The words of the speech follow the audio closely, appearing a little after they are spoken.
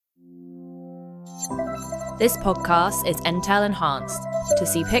This podcast is Entell enhanced. To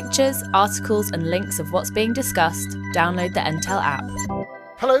see pictures, articles and links of what's being discussed, download the Entell app.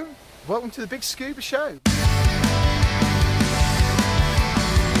 Hello, welcome to the Big Scuba Show.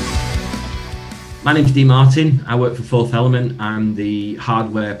 My name's Dee Martin. I work for Fourth Element. I'm the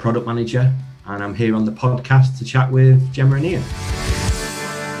hardware product manager, and I'm here on the podcast to chat with Gemma and Ian.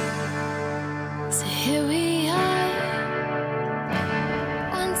 So here we are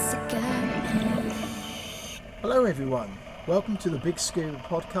once again. Hello everyone, welcome to the Big Scuba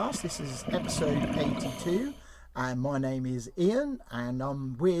Podcast. This is episode 82 and my name is Ian and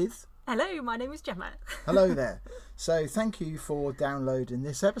I'm with... Hello, my name is Gemma. Hello there. So thank you for downloading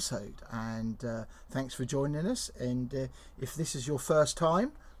this episode and thanks for joining us, and if this is your first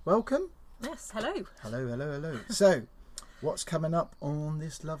time, welcome. Yes, hello. Hello. So what's coming up on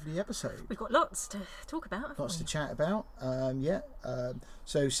this lovely episode? We've got lots to talk about. Lots to chat about.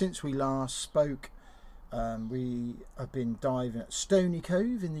 So since we last spoke, we have been diving at Stony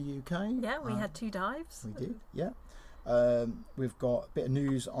Cove in the UK. Yeah, we had 2 dives. We did, yeah. We've got a bit of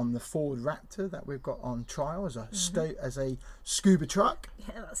news on the Ford Raptor that we've got on trial as a scuba truck.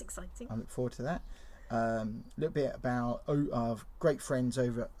 Yeah, that's exciting. I look forward to that. A little bit about our great friends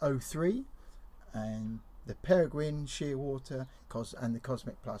over at O3 and the Peregrine Shearwater and the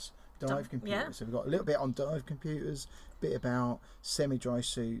Cosmic Plus dive computers. Yeah. So we've got a little bit on dive computers, a bit about semi-dry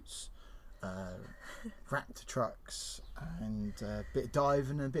suits, Raptor trucks, and a bit of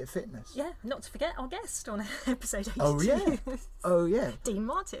diving and a bit of fitness. Yeah, not to forget our guest on episode 82. Oh yeah. Dean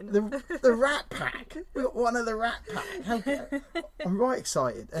Martin. The Rat Pack. We got one of the Rat Pack. I'm right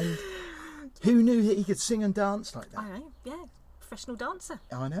excited. And who knew that he could sing and dance like that? I know, yeah. Professional dancer.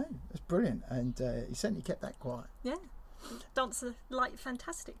 I know. It's brilliant. And he certainly kept that quiet. Yeah. Dancer like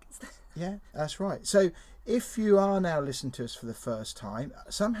fantastic. Yeah, that's right. So if you are now listening to us for the first time,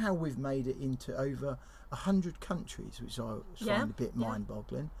 somehow we've made it into over 100 countries, which I find a bit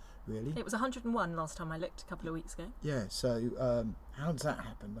mind-boggling, really. It was 101 last time I looked a couple of weeks ago. Yeah, so how does that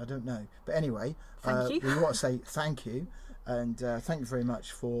happen? I don't know. But anyway, thank you. We want to say thank you, and thank you very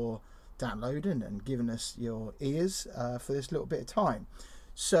much for downloading and giving us your ears for this little bit of time.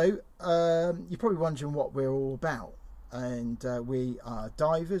 So you're probably wondering what we're all about. And we are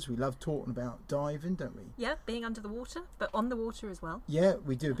divers. We love talking about diving, don't we? Yeah, being under the water, but on the water as well. Yeah,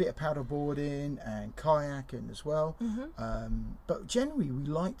 we do a bit of paddle boarding and kayaking as well. Mm-hmm. But generally, we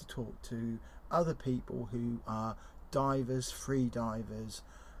like to talk to other people who are divers, free divers,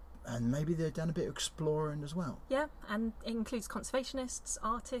 and maybe they've done a bit of exploring as well. Yeah, and it includes conservationists,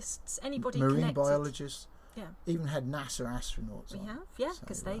 artists, anybody marine connected. biologists. Yeah. Even had NASA astronauts on. We have, yeah,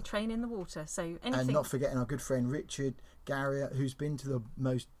 because they train in the water. So anything. And not forgetting our good friend Richard Garriott, who's been to the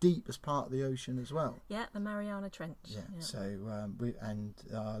most deepest part of the ocean as well. Yeah, the Mariana Trench. Yeah. So we and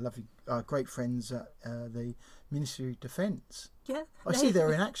our great friends at the Ministry of Defence. Yeah. I see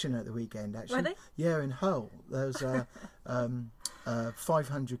they're in action at the weekend. Actually. Were they? Yeah, in Hull. There's a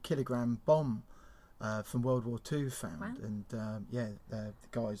 500 kilogram bomb from World War II found, wow. and the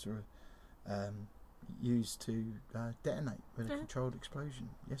guys were. Used to detonate with a controlled explosion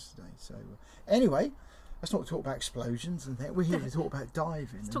yesterday. So anyway, let's not talk about explosions and things. We're here to talk about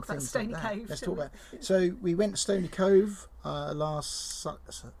diving. Let's talk about Stony Cove. Let's talk about. So we went to Stony Cove last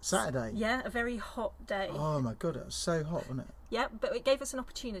Saturday. Yeah, a very hot day. Oh my god, it was so hot, wasn't it? Yeah, but it gave us an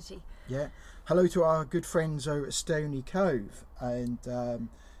opportunity. Yeah. Hello to our good friends over at Stony Cove, and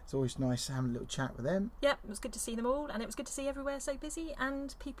it's always nice to have a little chat with them. Yeah, it was good to see them all, and it was good to see everywhere so busy,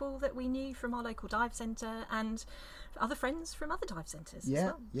 and people that we knew from our local dive centre and other friends from other dive centres as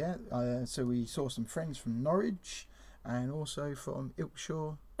well. Yeah. So we saw some friends from Norwich and also from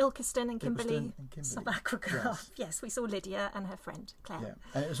Ilkeston and Kimberley. Subaquagraph. Yes, we saw Lydia and her friend Claire. Yeah,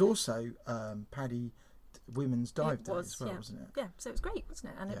 and it was also Paddy Women's Dive Day as well, wasn't it? Yeah, so it was great,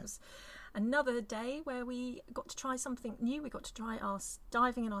 wasn't it? And it was another day where we got to try something new. We got to try our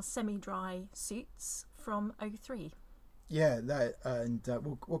diving in our semi-dry suits from O3. Yeah,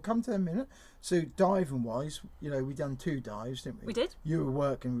 we'll come to that in a minute. So diving wise, we done 2 dives, didn't we? We did. You were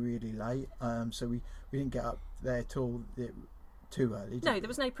working really late, so we didn't get up there till too early. No, there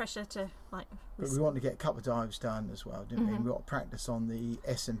was no pressure to But we wanted to get a couple of dives done as well, didn't we? And we got to practice on the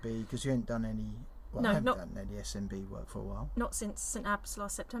S&B because you hadn't done any. Well, I haven't done any S&B work for a while. Not since St Abbs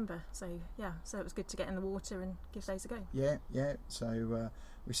last September. So it was good to get in the water and give those a go. Yeah. So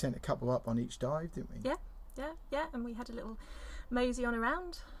we sent a couple up on each dive, didn't we? Yeah. And we had a little mosey on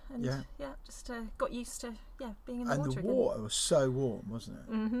around, and just got used to being in the water. And the water was so warm, wasn't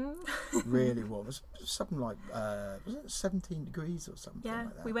it? Mm-hmm. Really warm. It was something like was it 17 degrees or something? Yeah,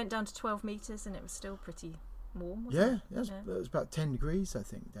 like that? we went down to 12 metres, and it was still pretty warm, Yeah, wasn't it was about 10 degrees, I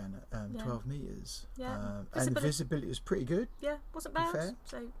think, down at Yeah. 12 metres. Yeah. And the visibility was pretty good. Yeah, wasn't be bad. fair.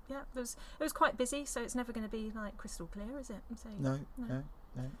 So yeah, it was quite busy. So it's never going to be like crystal clear, is it? So, No.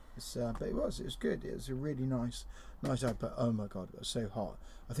 It's, but it was good. It was a really nice day. But oh my God, it was so hot.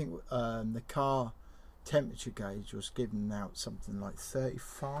 I think the car temperature gauge was giving out something like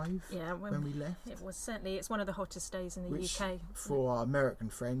 35 Yeah, when we left. It's one of the hottest days in the Which, UK. for our American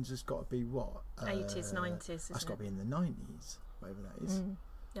friends, has got to be what? 80s, 90s. That's got to be in the 90s, whatever that is.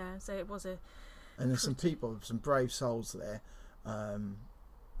 Yeah, so it was a. And there's some people, some brave souls there,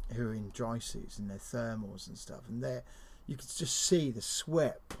 who are in dry suits and their thermals and stuff, and you could just see the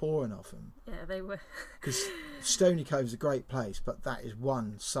sweat pouring off them. Yeah, they were. Because Stony Cove's a great place, but that is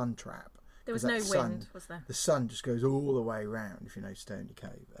one sun trap. There was no wind, was there? The sun just goes all the way around, if you know Stony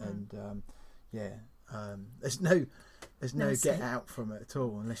Cove, and there's no get out from it at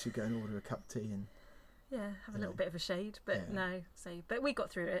all unless you go and order a cup of tea and have a little bit of a shade, but no. So, but we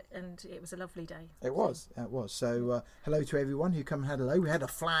got through it, and it was a lovely day. It was. So, hello to everyone who come and had hello. We had a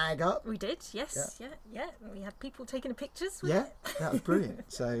flag up. We did, yes, yeah. We had people taking pictures. Yeah, that was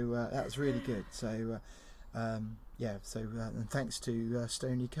brilliant. So that was really good. So. And thanks to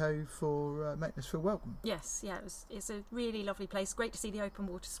Stony Cove for making us feel welcome. Yes, yeah, it's a really lovely place. Great to see the open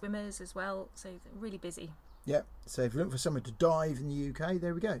water swimmers as well. So really busy. Yeah. So if you're looking for somewhere to dive in the UK,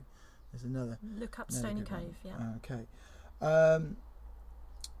 there we go. There's another. Look up Stony Cove. Yeah. Okay.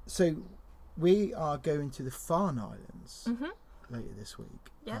 So we are going to the Farne Islands later this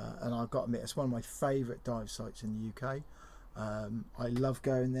week. Yeah. And I've got to admit, it's one of my favourite dive sites in the UK. I love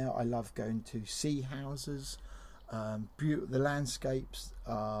going there. I love going to sea houses. The landscapes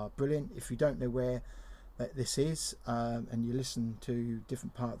are brilliant. If you don't know where this is, and you listen to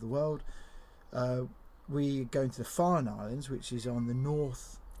different part of the world, we go into the Farne Islands, which is on the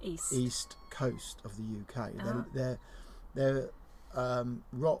north-east coast of the UK. They're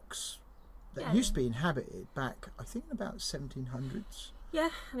rocks that used to be inhabited back, I think, about 1700s. Yeah,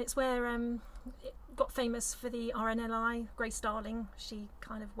 and it's where it got famous for the RNLI. Grace Darling, she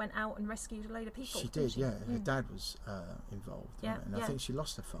kind of went out and rescued a load of people. She did, yeah. Her dad was involved, and I think she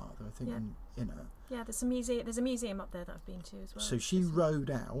lost her father. I think, Yeah, there's a museum up there that I've been to as well. So she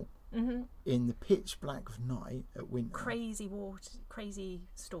rode out in the pitch black of night at winter. Crazy water, crazy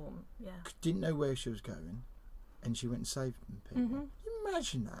storm. Yeah. Didn't know where she was going, and she went and saved people. Can you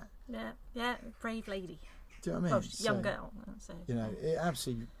imagine that? Yeah, brave lady. Do you know what I mean? Well, young girl. So. It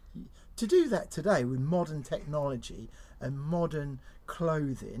absolutely. To do that today with modern technology and modern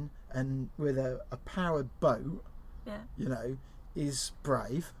clothing and with a powered boat, is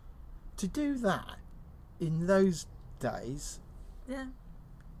brave. To do that in those days,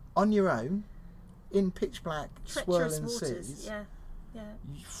 on your own, in pitch black, treacherous swirling waters. seas. Yeah.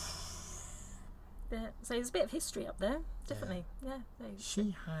 So there's a bit of history up there, definitely. Yeah.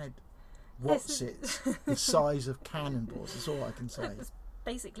 She had the size of cannonballs. That's all I can say. It was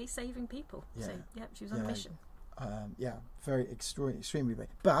basically saving people. Yeah. So she was on a mission. Very extremely big.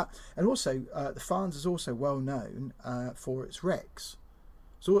 And also the Farnes is also well known for its wrecks.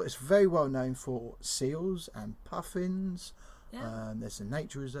 So it's very well known for seals and puffins. There's a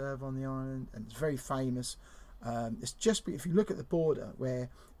nature reserve on the island, and it's very famous. It's just if you look at the border where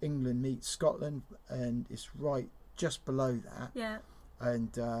England meets Scotland, and it's right just below that. Yeah.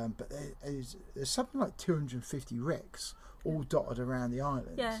 And but there's something like 250 wrecks all dotted around the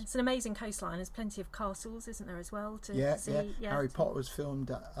islands. Yeah, it's an amazing coastline. There's plenty of castles, isn't there, as well, to see? Yeah. Harry Potter was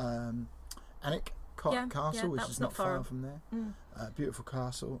filmed at Alnwick Castle, which is not far from there. Beautiful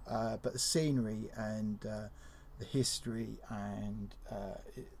castle, but the scenery and the history and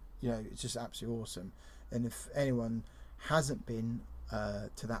it's just absolutely awesome. And if anyone hasn't been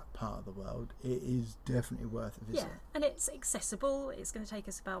to that part of the world, it is definitely worth a visit. Yeah, and it's accessible. It's going to take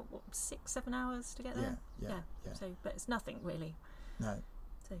us about 6-7 hours to get there. Yeah. So, but it's nothing really. No.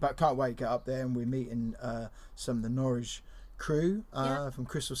 But can't wait to get up there, and we're meeting some of the Norwich crew from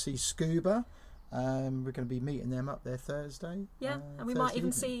Crystal Sea Scuba. We're going to be meeting them up there Thursday. Yeah, and we might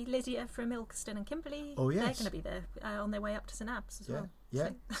even see Lydia from Ilkeston and Kimberley. Oh yes, they're going to be there on their way up to St Abbs as well.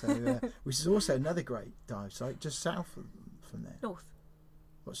 Yeah, so which is also another great dive site just south from there. North.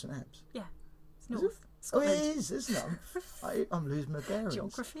 What's St Abbs? Yeah, it's north. Oh, it is, isn't it? I'm losing my bearings.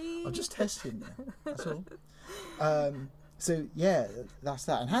 Geography. I'm just testing there. That's all. So yeah, that's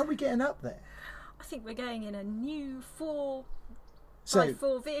that. And how are we getting up there? I think we're going in a new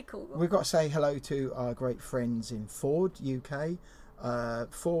 4x4 vehicle. We've got to say hello to our great friends in Ford UK.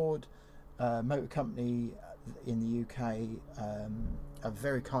 Ford Motor Company in the UK have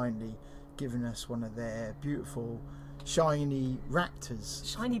very kindly given us one of their beautiful shiny Raptors.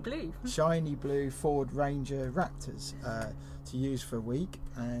 Shiny blue. Shiny blue Ford Ranger Raptors to use for a week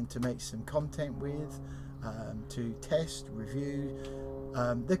and to make some content with, to test, review.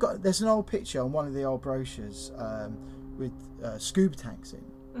 There's an old picture on one of the old brochures with scuba tanks in,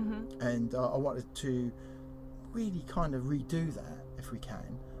 and I wanted to really kind of redo that if we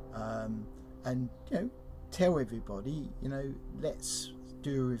can, and tell everybody, let's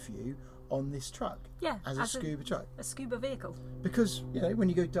do a review on this truck as a scuba truck, a scuba vehicle, because when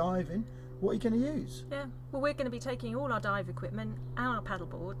you go diving, what are you going to use? Well, we're going to be taking all our dive equipment and our paddle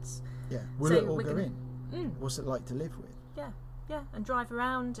boards. Will it all go in? What's it like to live with? And drive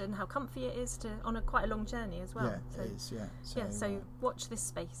around, and how comfy it is on quite a long journey as well. It is. So watch this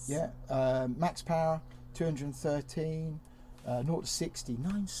space. Max power 213, 0 to 60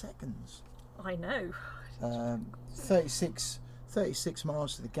 9 seconds. I know. 36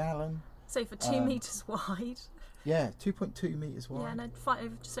 miles to the gallon. So for 2 meters wide. 2.2 meters wide. Yeah, and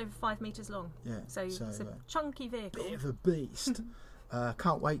just over 5 meters long. So it's a chunky vehicle. Bit of a beast.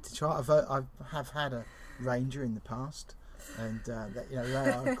 Can't wait to try it. I have had a Ranger in the past, and they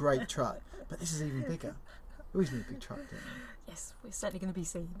are a great truck. But this is even bigger. We always need a big truck, don't we? Yes, we're certainly going to be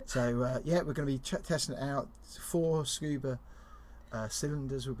seen. So we're going to be testing it out. 4 scuba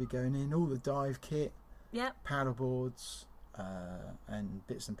cylinders will be going in. All the dive kit. Paddle boards and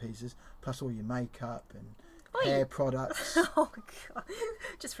bits and pieces, plus all your makeup and hair products. Oh God!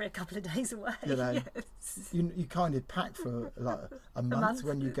 Just for a couple of days away. You kind of pack for like a month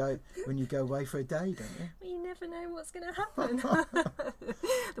when you go away for a day, don't you? Well, you never know what's going to happen.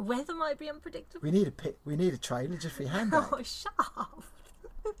 The weather might be unpredictable. We need a trailer just for your handbag. Oh, shut up!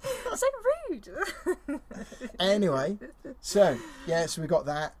 So rude. Anyway, so we got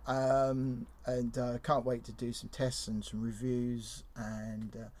that, and can't wait to do some tests and some reviews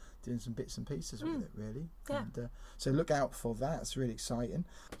and doing some bits and pieces with it, really. And, so look out for that. It's really exciting.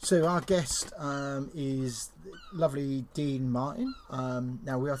 So our guest is lovely Dean Martin.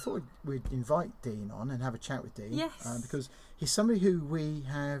 Now I thought we'd invite Dean on and have a chat with Dean. Yes. Because he's somebody who we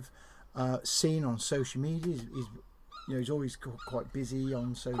have seen on social media. He's always quite busy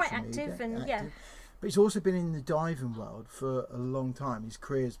on social media. Quite active, and But he's also been in the diving world for a long time. His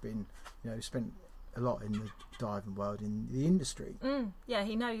career's been, spent a lot in the diving world, in the industry.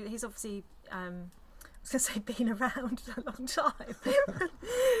 He's obviously, I was going to say, been around a long time.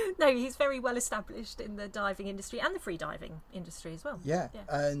 No, he's very well established in the diving industry and the free diving industry as well.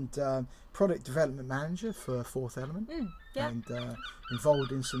 And product development manager for Fourth Element. And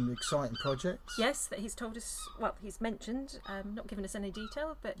involved in some exciting projects. Yes, that he's told us. Well, he's mentioned, not given us any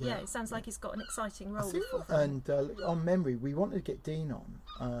detail, but it sounds like he's got an exciting role. And on memory, we wanted to get Dean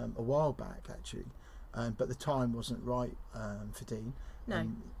on a while back, actually, but the time wasn't right for Dean. No.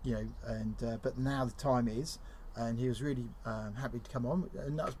 And but now the time is, and he was really happy to come on,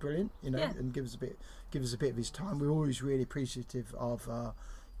 and that was brilliant. And give us a bit of his time. We're always really appreciative of our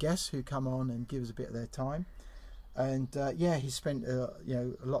guests who come on and give us a bit of their time. And he spent a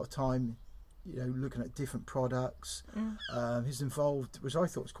lot of time looking at different products. He's involved, which I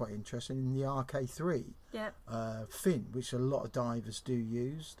thought was quite interesting, in the RK3 fin, which a lot of divers do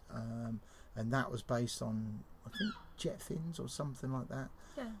use, and that was based on, I think, jet fins or something like that.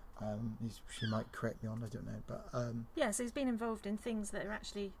 She might correct me on, I don't know, but so he's been involved in things that are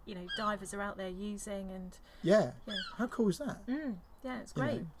actually divers are out there using, and how cool is that? It's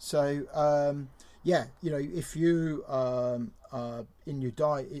great. So if you are in your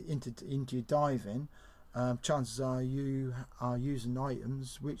into your diving, chances are you are using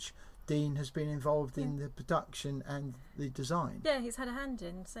items which Dean has been involved in the production and the design. He's had a hand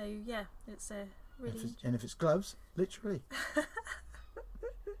in. So it's a really. And if it's gloves, literally.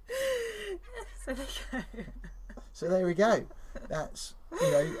 So there you go. So there we go. That's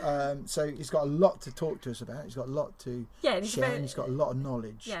so he's got a lot to talk to us about. He's got a lot to share, and he's got a lot of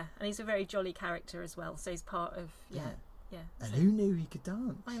knowledge. And he's a very jolly character as well. So he's part of And who knew he could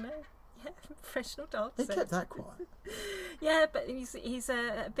dance? I know. Professional dancer. They kept that quiet. But he's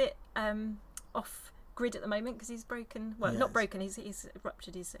a bit off grid at the moment because he's broken. Well, not broken. He's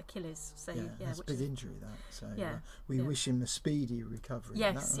ruptured his Achilles. So that's a big injury. That. So we wish him a speedy recovery.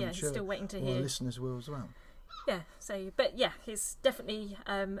 Yes, he's still waiting to hear. Our listeners will as well. He's definitely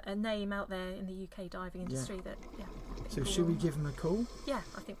a name out there in the UK diving industry. So should we give him a call? Yeah,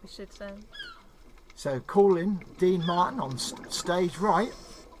 I think we should. So call in Dean Martin on stage right.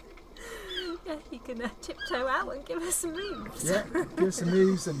 He can tiptoe out and give us some moves. Give us some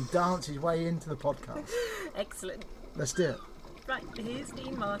moves and dance his way into the podcast. Excellent. Let's do it. Right, here's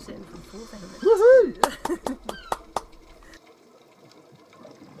Dean Martin from Fourth Element. Woohoo!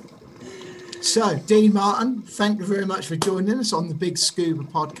 So, Dean Martin, thank you very much for joining us on the Big Scuba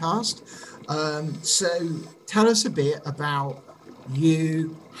podcast. So, tell us a bit about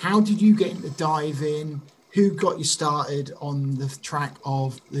you. How did you get into diving? Who got you started on the track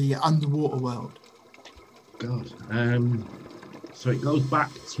of the underwater world? God. So it goes back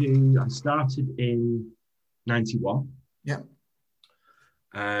to, I started in 91. Yeah.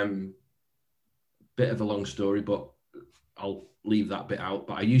 Bit of a long story, but I'll leave that bit out.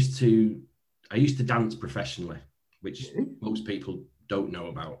 But I used to dance professionally, which most people don't know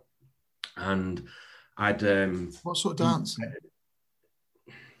about. And I'd what sort of dance?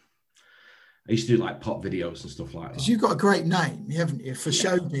 I used to do like pop videos and stuff like that. Because you've got a great name, haven't you, for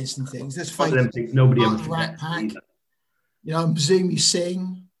showbiz and things. Let's face it. Nobody ever Rat Pack. You know, I presume you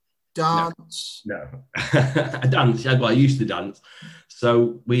sing, dance. No. I dance. Well, I used to dance.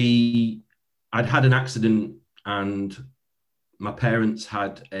 So I'd had an accident, and my parents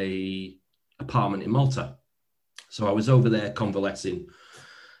had a apartment in Malta. So I was over there convalescing,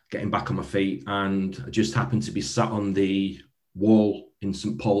 getting back on my feet, and I just happened to be sat on the wall in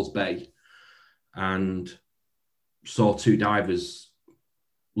St. Paul's Bay and saw two divers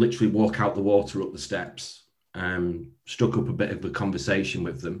literally walk out the water up the steps. Struck up a bit of a conversation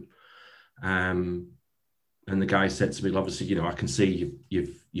with them. And the guy said to me, obviously, you know, I can see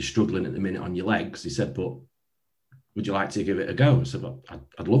you're struggling at the minute on your legs. He said, but would you like to give it a go? I said, well,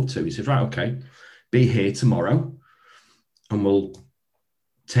 I'd love to. He said, right, okay, be here tomorrow and we'll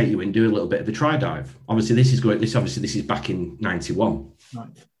take you in, do a little bit of a try dive. Obviously, this is back in 91. Right.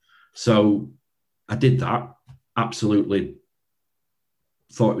 So I did that. Absolutely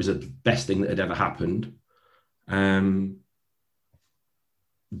thought it was the best thing that had ever happened. Didn't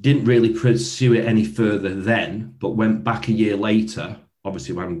really pursue it any further then, but went back a year later,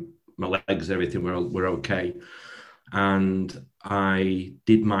 obviously when my legs and everything were okay. And I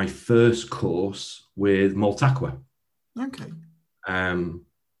did my first course with Maltaqua. Okay.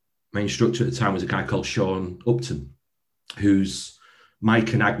 My instructor at the time was a guy called Sean Upton, who's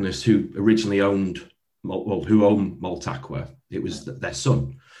Mike and Agnes, who originally owned Maltaqua. It was their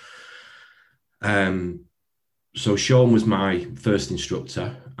son. So Sean was my first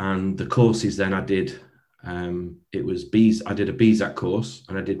instructor, and the courses then I did, it was I did a BZAC course,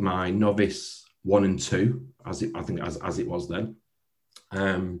 and I did my novice 1 and 2, as it was then.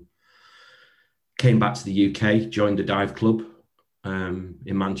 Came back to the UK, joined a dive club in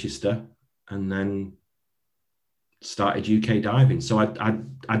Manchester, and then started UK diving. So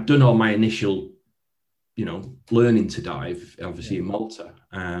I'd done all my initial, you know, learning to dive, obviously in Malta,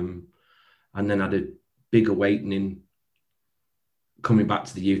 and then I did big awakening coming back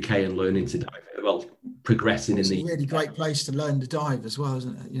to the UK and learning to dive. Well, progressing it's in a really great place to learn to dive as well,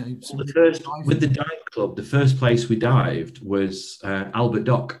 isn't it? You know, with the dive club, the first place we dived was Albert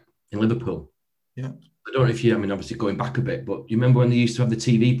Dock in Liverpool. Yeah. I don't know if obviously going back a bit, but you remember when they used to have the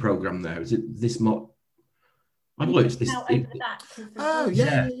TV program there? Is it this I don't know. It's this.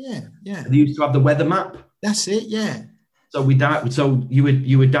 Yeah. They used to have the weather map. That's it. Yeah. So we dived. So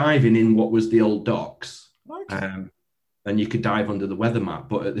you were diving in what was the old docks, okay. And you could dive under the weather map.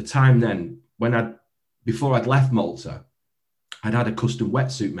 But at the time then, before I'd left Malta, I'd had a custom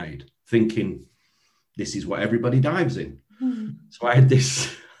wetsuit made, thinking this is what everybody dives in. Mm. So I had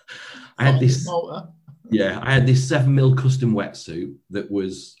this. I had this 7mm custom wetsuit that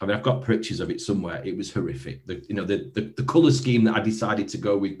was. I've got pictures of it somewhere. It was horrific. The color scheme that I decided to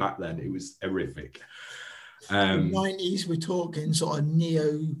go with back then, it was horrific. 90s, we're talking sort of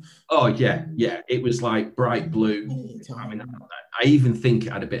neo. Oh yeah. It was like bright blue. I even think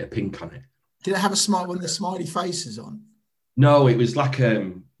it had a bit of pink on it. Did it have one of the smiley faces on? No, it was like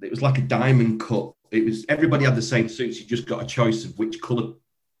a diamond cut. It was everybody had the same suits. You just got a choice of which colors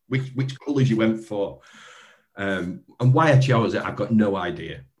you went for. And why I chose it, I've got no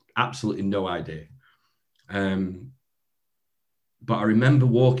idea. Absolutely no idea. But I remember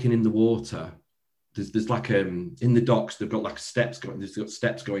walking in the water. There's like in the docks, they've got like steps going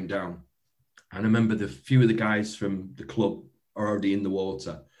down. And I remember the few of the guys from the club are already in the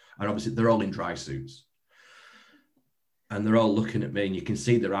water. And obviously they're all in dry suits. And they're all looking at me, and you can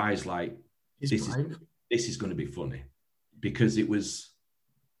see their eyes like, this is going to be funny. Because it was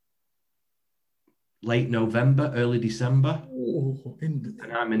late November, early December. Oh, and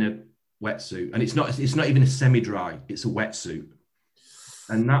I'm in a wetsuit. And it's not even a semi-dry, it's a wetsuit.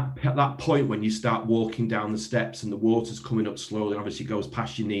 And at that point when you start walking down the steps and the water's coming up slowly, obviously it goes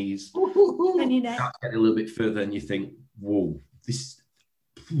past your knees. And your neck. Start getting a little bit further, and you think, whoa, this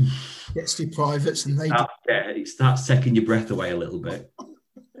gets to privates, and it starts taking your breath away a little bit.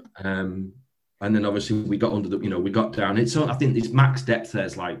 And then obviously we got we got down. I think this max depth there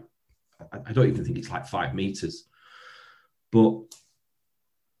is like, I don't even think it's like 5 meters. But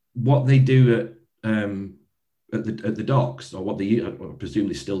what they do at the docks, or what they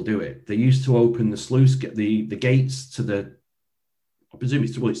presumably still do it, they used to open the sluice, get the gates to the, I presume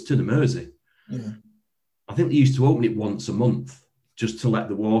it's to the Mersey. Yeah. I think they used to open it once a month just to let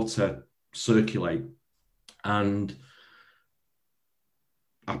the water circulate. And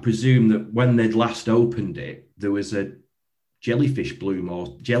I presume that when they'd last opened it, there was a jellyfish bloom,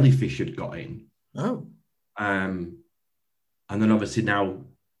 or jellyfish had got in. Oh. And then obviously now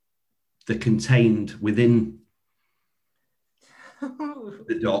they're contained within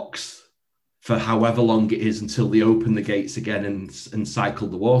the docks for however long it is until they open the gates again and cycle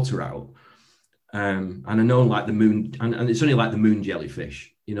the water out. And I know, like the moon, and it's only like the moon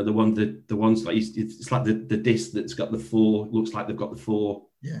jellyfish, you know, the ones like it's like the disc that's got the 4, looks like they've got the 4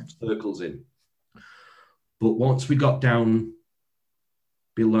 circles in. But once we got down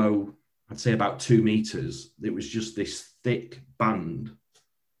below, I'd say about 2 meters, it was just this thick band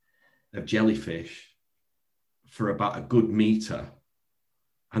of jellyfish for about a good meter.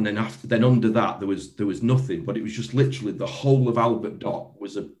 And then under that there was nothing, but it was just literally the whole of Albert Dock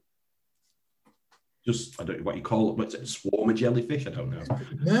was I don't know what you call it, what's it, a swarm of jellyfish? I don't know. It's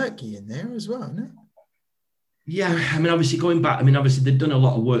pretty murky in there as well, isn't it? Yeah, I mean, obviously going back, I mean, obviously they'd done a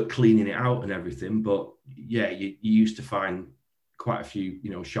lot of work cleaning it out and everything, but yeah, you used to find quite a few,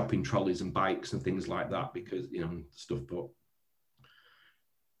 you know, shopping trolleys and bikes and things like that because, you know, stuff, but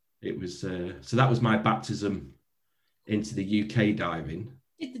it was, so that was my baptism into the UK diving.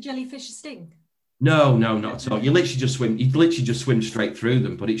 Did the jellyfish sting? No, not at all. You literally just swim straight through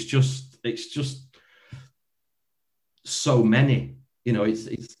them, but it's just so many, you know, it's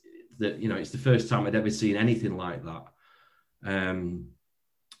the first time I'd ever seen anything like that. And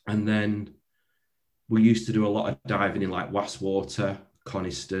then we used to do a lot of diving in like Wastwater,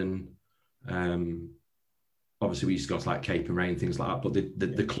 Coniston. Obviously we used to go to like Capernwray and things like that, but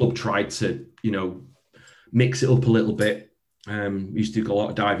the club tried to, you know, mix it up a little bit. We used to do a lot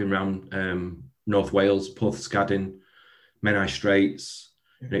of diving around North Wales, Porthsgadin, Menai Straits.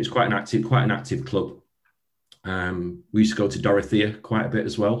 And it was quite an active club. We used to go to Dorothea quite a bit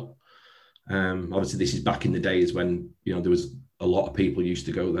as well. Obviously, this is back in the days when, you know, there was a lot of people used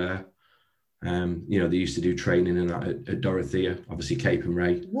to go there. You know, they used to do training and that at Dorothea, obviously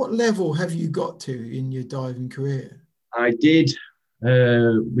Capernwray. What level have you got to in your diving career? I did,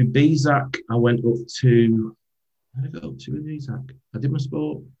 with BZAC, I went up to, where did I go up to with BZAC? I did my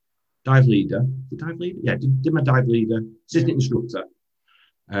sport, dive leader. Yeah, did my dive leader, assistant instructor.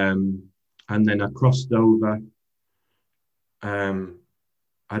 And then I crossed over.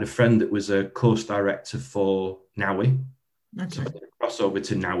 I had a friend that was a course director for NAUI. Okay. So I did a cross over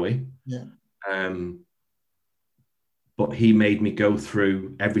to NAUI. Yeah. But he made me go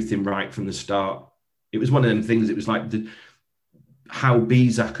through everything right from the start. It was one of them things, it was like how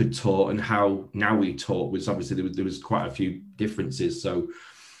BZAC had taught and how NAUI taught was obviously there was quite a few differences. So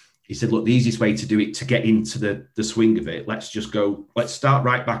he said, look, the easiest way to do it, to get into the swing of it, let's start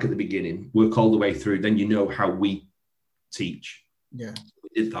right back at the beginning, work all the way through, then you know how we teach. Yeah.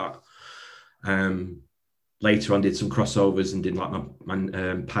 We did that. Later on, did some crossovers and did like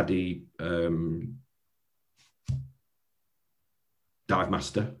my PADI Dive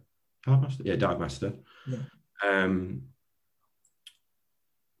Master. Yeah, Dive Master. Yeah.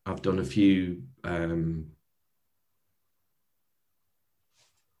 I've done a few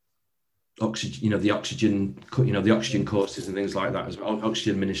oxygen, the oxygen courses and things like that as well,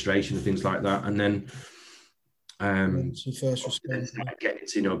 oxygen administration and things like that. And then first response, get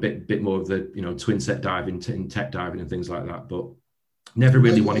into, a bit more of the, twin set diving and tech diving and things like that, but never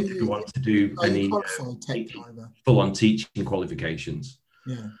really wanted to go on to do any full on teaching qualifications.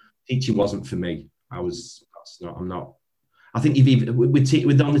 Yeah. Teaching wasn't for me. I'm not. I think you've either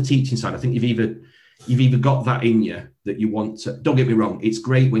on the teaching side, I think you've either got that in you that you want to. Don't get me wrong, it's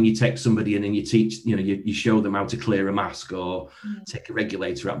great when you take somebody in and you teach, you show them how to clear a mask or take a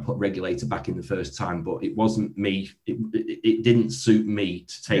regulator out and put a regulator back in the first time. But it wasn't me. It didn't suit me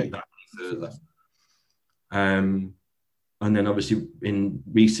to take that any further. And then obviously in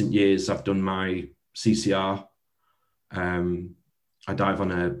recent years, I've done my CCR. I dive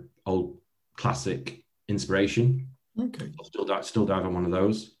on a old classic Inspiration. Okay. Still dive on one of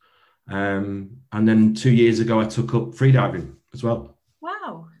those. And then 2 years ago, I took up freediving as well.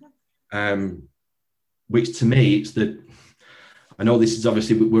 Wow. Which to me, I know this is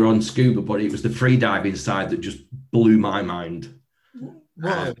obviously, we're on scuba, but it was the freediving side that just blew my mind.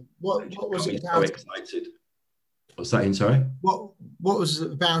 Wow. What was it about? So excited. What's that in, sorry? What was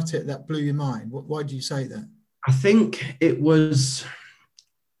it about it that blew your mind? Why do you say that? I think it was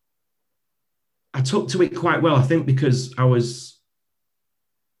took to it quite well, I think, because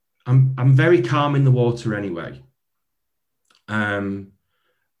I'm very calm in the water anyway. And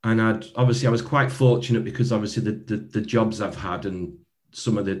I was quite fortunate because obviously the jobs I've had and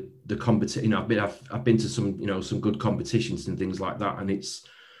some of the competition, you know, I've been to some, you know, some good competitions and things like that. And it's,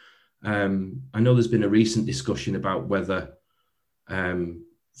 I know there's been a recent discussion about whether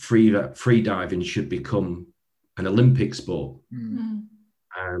free diving should become an Olympic sport.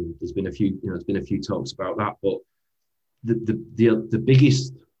 There's been a few talks about that, but the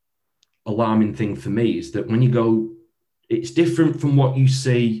biggest alarming thing for me is that when you go, it's different from what you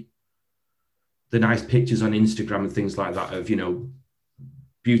see, the nice pictures on Instagram and things like that of, you know,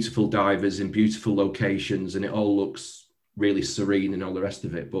 beautiful divers in beautiful locations and it all looks really serene and all the rest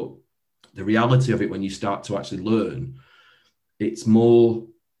of it. But the reality of it, when you start to actually learn, it's more,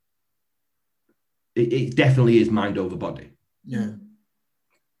 it definitely is mind over body. Yeah.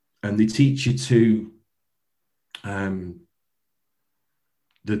 And they teach you to,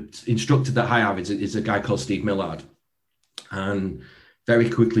 the instructor that I have is a guy called Steve Millard. And very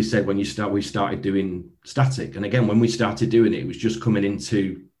quickly said, we started doing static. And again, when we started doing it was just coming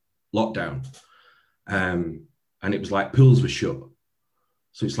into lockdown. And it was like pools were shut.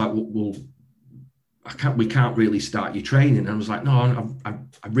 So it's like, well, we can't really start your training. And I was like, no, I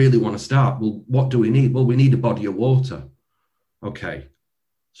really want to start. Well, what do we need? Well, we need a body of water. Okay.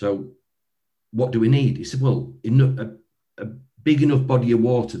 So what do we need? He said, well, a big enough body of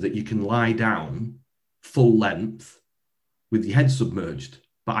water that you can lie down full length with your head submerged,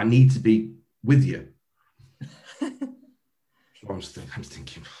 but I need to be with you. So I'm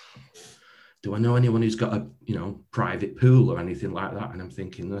thinking, do I know anyone who's got a, you know, private pool or anything like that? And I'm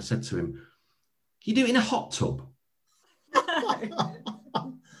thinking, and I said to him, you do it in a hot tub?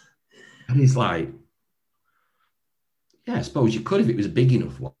 And he's like, yeah, I suppose you could if it was a big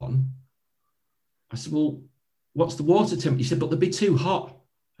enough one. I said, well, what's the water temperature? He said, but they'd be too hot.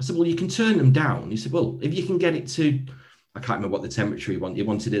 I said, well, you can turn them down. He said, well, if you can get it to, I can't remember what the temperature he wanted. He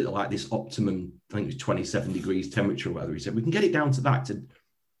wanted it at like this optimum, I think it was 27 degrees temperature or whatever. He said, we can get it down to that, to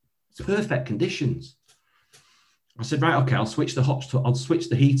perfect conditions. I said, right, okay, I'll switch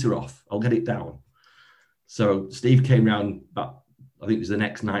the heater off. I'll get it down. So Steve came round, I think it was the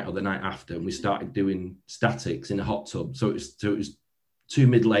next night or the night after, and we started doing statics in a hot tub. So it was two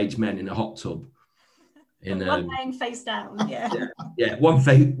middle-aged men in a hot tub. One laying face down, yeah, one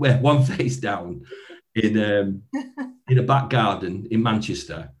face down in a back garden in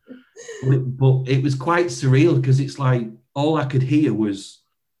Manchester. But it was quite surreal because it's like all I could hear was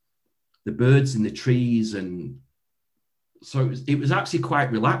the birds in the trees, and so it was actually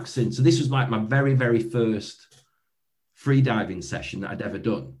quite relaxing. So this was like my very, very first free diving session that I'd ever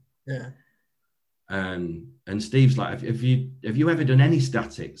done. Yeah. And Steve's like, have you ever done any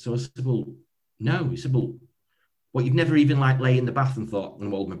static? So I said, well, no. He said, well, what, you've never even like lay in the bath and thought, I'm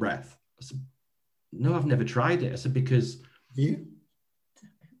going to hold my breath? I said, no, I've never tried it. I said, because... You?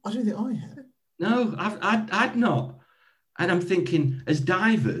 I don't think I have. No, I'd not. And I'm thinking, as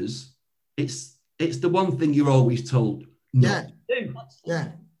divers, it's the one thing you're always told not to do. Yeah.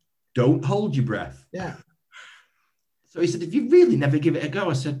 Don't hold your breath. Yeah. So he said, if you really never give it a go?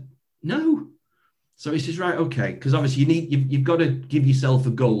 I said, no. So he says, right, okay, because obviously you've got to give yourself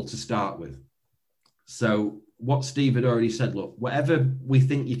a goal to start with. So what Steve had already said, look, whatever we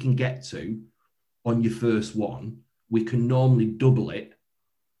think you can get to on your first one, we can normally double it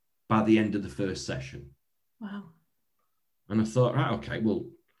by the end of the first session. Wow. And I thought, right, okay, well,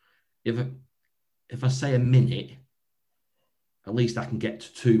 if I say a minute, at least I can get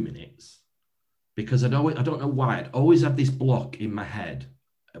to 2 minutes. Because I don't know why, I'd always have this block in my head,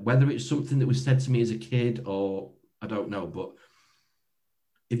 whether it's something that was said to me as a kid or I don't know, but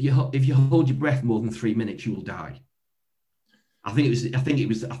if you hold your breath more than 3 minutes, you will die. I think it's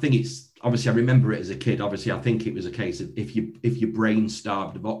obviously, I remember it as a kid. Obviously, I think it was a case of if your brain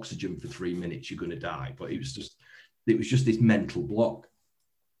starved of oxygen for 3 minutes, you're going to die. But it was just this mental block.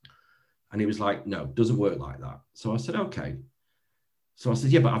 And he was like, no, it doesn't work like that. So I said, okay. So I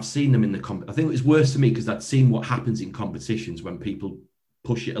said, yeah, but I've seen them in the I think it was worse for me because I'd seen what happens in competitions when people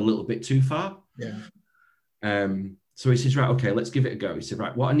push it a little bit too far. Yeah. So he says, right, okay, let's give it a go. He said,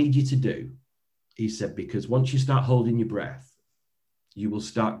 right, what I need you to do, he said, because once you start holding your breath, you will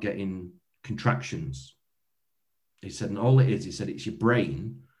start getting contractions. He said, and all it is, he said, it's your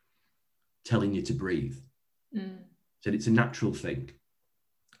brain telling you to breathe. He said, it's a natural thing.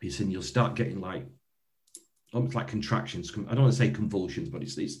 He said, you'll start getting like, almost like contractions. I don't want to say convulsions, but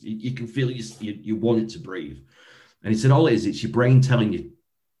it's you can feel you want to breathe. And he said, all it is, it's your brain telling you,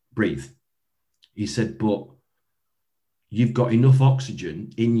 breathe. He said, but you've got enough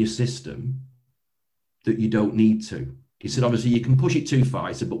oxygen in your system that you don't need to. He said, obviously you can push it too far.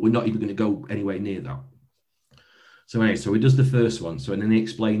 He said, but we're not even going to go anywhere near that. So anyway, so he does the first one. So, and then he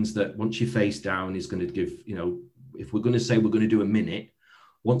explains that once you're face down, he's going to give, you know, if we're going to say we're going to do a minute,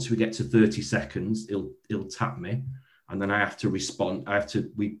 once we get to 30 seconds, he'll tap me, and then I have to respond.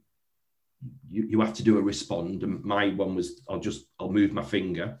 You have to do a respond. And my one was, I'll move my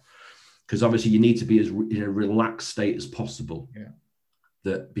finger, because obviously you need to be as in a relaxed state as possible. Yeah.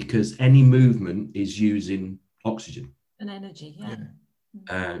 That because any movement is using oxygen. And energy,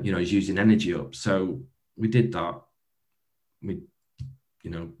 yeah. You know, is using energy up. So we did that. We, you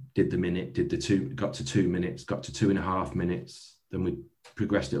know, did the minute, did the 2, got to 2 minutes, got to 2.5 minutes. Then we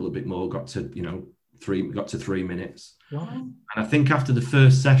progressed it a little bit more, got to, you know, 3 minutes. Wow. And I think after the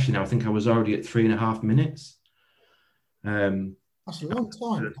first session, I think I was already at 3.5 minutes. That's a long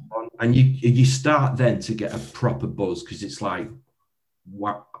time. And you start then to get a proper buzz, because it's like,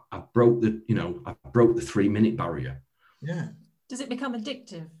 wow, I broke the 3-minute barrier. Yeah. Does it become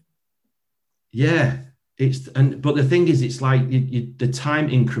addictive? Yeah. But the thing is, it's like the time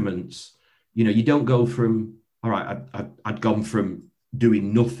increments, you know, you don't go from, all right, I'd gone from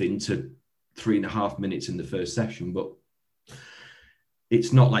doing nothing to 3.5 minutes in the first session, but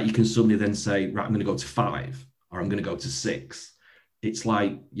it's not like you can suddenly then say, right, I'm going to go to 5 or I'm going to go to 6. It's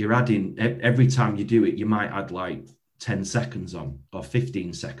like you're adding, every time you do it, you might add like 10 seconds on or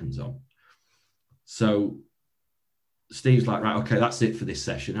 15 seconds on. So Steve's like, right, okay, that's it for this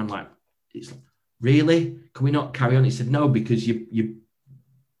session. I'm like, it's like, really? Can we not carry on? He said, no, because you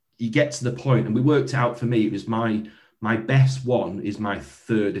get to the point, and we worked out, for me, it was my best one is my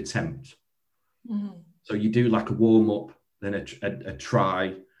 3rd attempt. Mm-hmm. So you do like a warm up, then a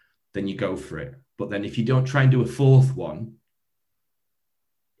try, then you go for it. But then if you don't try and do a 4th one,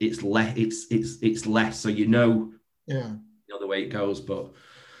 it's less. It's less. So you know the way it goes. But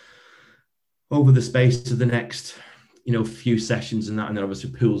over the space of the next, you know, few sessions and that, and then obviously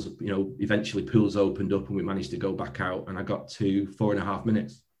pools, you know, eventually pools opened up and we managed to go back out, and I got to 4.5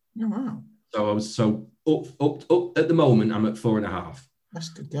 minutes. Oh, wow. So I was up at the moment, I'm at 4.5. That's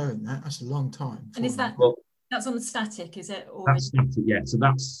good going. That's a long time. And is that, that's on the static, is it? Or that's static, yeah. So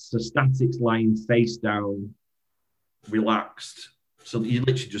that's the statics lying face down, relaxed. So that you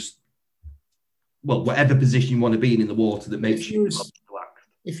literally just, well, whatever position you want to be in the water that makes you relaxed.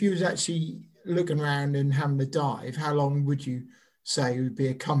 If you was actually looking around and having a dive, how long would you say would be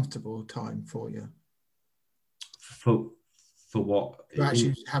a comfortable time for you? For what? For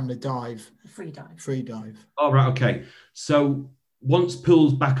actually having a dive. Free dive. Free dive. Oh, right, okay. So once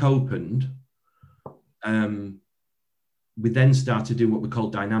pools back opened, we then started doing what we call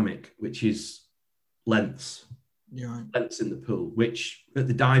dynamic, which is lengths. Yeah. Lengths in the pool, which at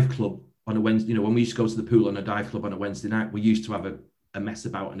the dive club on a Wednesday, you know, when we used to go to the pool on a dive club on a Wednesday night, we used to have a mess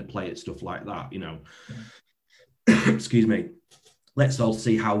about and a play at stuff like that, you know. Yeah. Excuse me. Let's all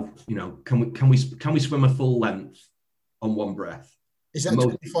see how, you know, can we swim a full length on one breath? Is that a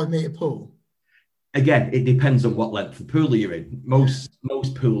 25-meter pool? Again, it depends on what length of pool you're in. Most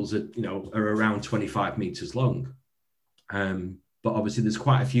pools are around 25 meters long. But obviously there's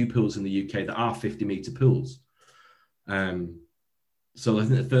quite a few pools in the UK that are 50-meter pools. So I think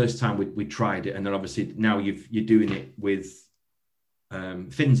the first time we tried it, and then obviously now you're doing it with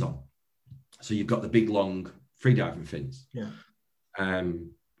fins on. So you've got the big long freediving fins. Yeah.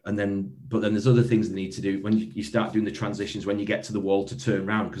 But then there's other things they need to do when you start doing the transitions, when you get to the wall to turn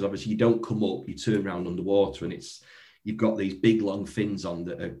around, because obviously you don't come up, you turn around underwater, and you've got these big long fins on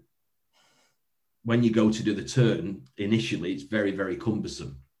that are, when you go to do the turn, initially it's very, very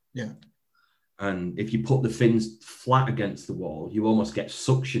cumbersome. Yeah. And if you put the fins flat against the wall, you almost get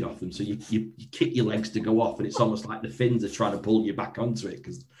suction off them. So you kick your legs to go off, and it's almost like the fins are trying to pull you back onto it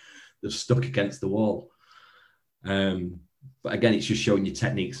because they're stuck against the wall. But again, it's just showing you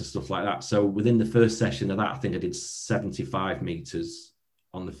techniques and stuff like that. So within the first session of that, I think I did 75 meters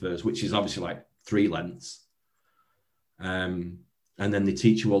on the first, which is obviously like 3 lengths. And then they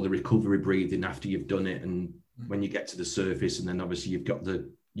teach you all the recovery breathing after you've done it. And when you get to the surface, and then obviously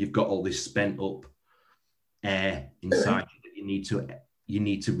you've got all this spent up air inside you that you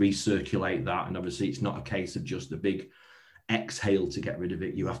need to recirculate that. And obviously it's not a case of just a big exhale to get rid of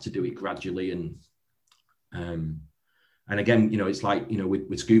it. You have to do it gradually. And again, you know, it's like, you know,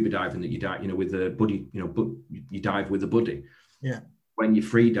 with scuba diving that you dive, you know, with a buddy, you know, but you dive with a buddy. Yeah. When you're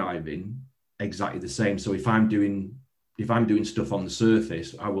free diving, exactly the same. So if I'm doing stuff on the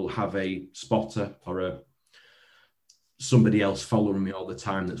surface, I will have a spotter or somebody else following me all the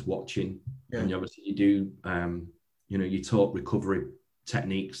time that's watching. Yeah. And obviously you do, you know, you talk recovery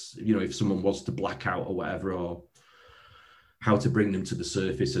techniques, you know, if someone was to black out or whatever, or how to bring them to the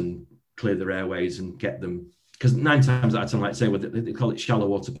surface and clear their airways and get them. Because 9 times out of 10, like I say, they call it shallow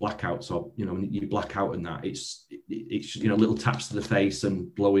water blackouts, or when you black out and that, it's little taps to the face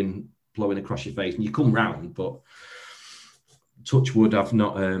and blowing across your face, and you come round. But touch wood, I've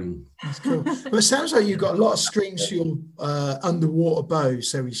not. That's cool. Well, it sounds like you've got a lot of strings for your underwater bow,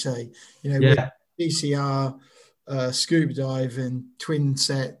 so we say. With PCR, scuba diving, twin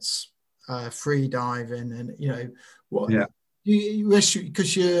sets, free diving, and what? Yeah. You rescue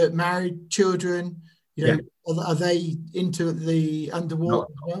because you're married, children. Are they into the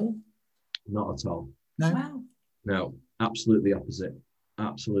underwater as well? Not at all. No. Wow. No, absolutely opposite.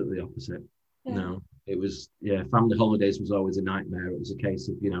 Absolutely opposite. Yeah. No, it was family holidays was always a nightmare. It was a case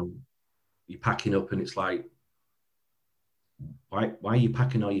of you're packing up and it's like, why are you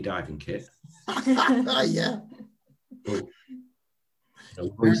packing all your diving kit? Yeah. But,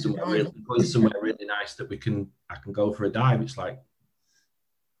 going somewhere really nice that I can go for a dive. It's like,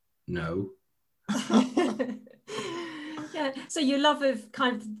 no. Yeah. So your love of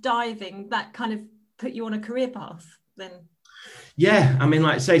kind of diving, that kind of put you on a career path then? Yeah, I mean,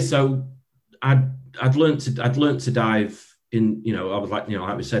 like I say, so I'd learned to dive in, I was like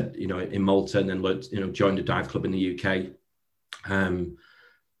we said, in Malta, and then learned, joined a dive club in the UK.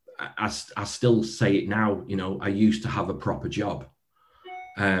 I still say it now, I used to have a proper job.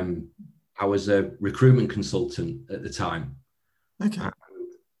 I was a recruitment consultant at the time. Okay.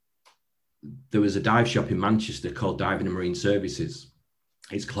 There was a dive shop in Manchester called Diving and Marine Services.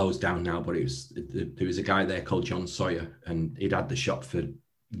 It's closed down now, but there was a guy there called John Sawyer, and he'd had the shop for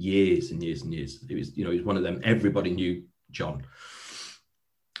years and years and years. It was, he was one of them. Everybody knew John.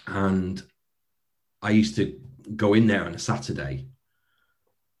 And I used to go in there on a Saturday,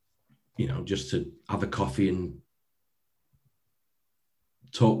 just to have a coffee and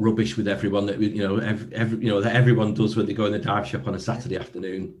talk rubbish with everyone that, that everyone does when they go in the dive shop on a Saturday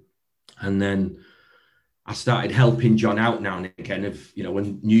afternoon. And then I started helping John out now and again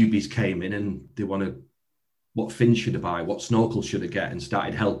when newbies came in and they wanted what fin should I buy, what snorkel should I get, and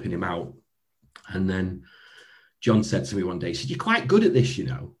started helping him out. And then John said to me one day, he said, "You're quite good at this,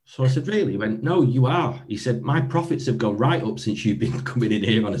 So I said, "Really?" He went, "No, you are." He said, "My profits have gone right up since you've been coming in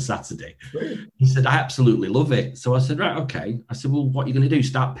here on a Saturday." Really? He said, "I absolutely love it." So I said, "Right, okay." I said, "Well, what are you going to do?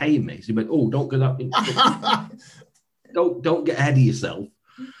 Start paying me?" So he went, "Oh, don't go that. don't get ahead of yourself."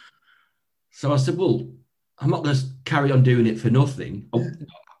 So I said, "Well, I'm not going to carry on doing it for nothing."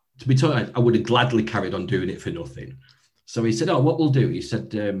 To be told, I would have gladly carried on doing it for nothing. So he said, "Oh, what we'll do," he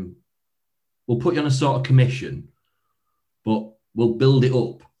said, "we'll put you on a sort of commission, but we'll build it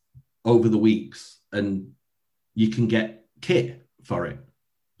up over the weeks and you can get kit for it."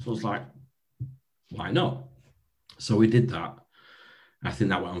 So I was like, why not? So we did that. I think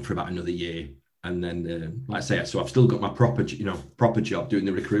that went on for about another year. And then, like I say, so I've still got my proper job doing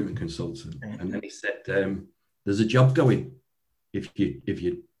the recruitment consultant. And then he said, "There's a job going if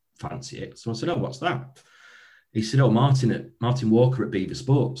you fancy it." So I said, "Oh, what's that?" He said, "Oh, Martin Walker at Beaver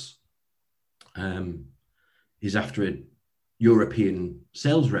Sports. He's after a European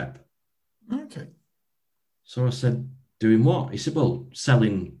sales rep." Okay. So I said, "Doing what?" He said, "Well,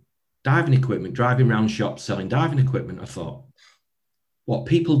 selling diving equipment, driving around shops, selling diving equipment." I thought, what,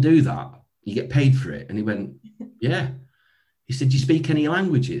 people do that? You get paid for it? And he went, "Yeah." He said, "Do you speak any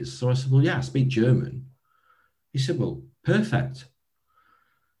languages?" So I said, "Well, yeah, I speak German." He said, "Well, perfect."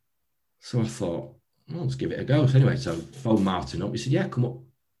 So I thought, well, let's give it a go. So anyway, so phoned Martin up. He said, "Yeah, come up,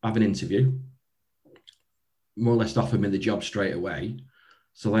 have an interview." More or less offered me the job straight away.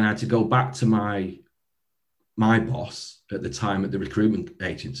 So then I had to go back to my boss at the time at the recruitment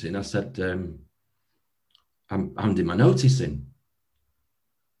agency, and I said, "I'm handing my notice in."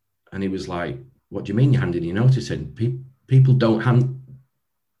 And he was like, "What do you mean you're handing your notice in? People don't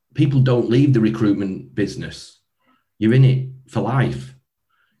leave the recruitment business. You're in it for life.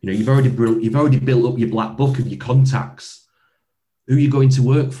 You've already built up your black book of your contacts. Who are you going to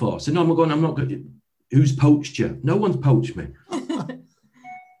work for?" So no, I'm not going. "Who's poached you?" "No one's poached me."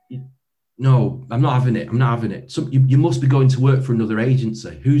 "No, I'm not having it. I'm not having it. So you must be going to work for another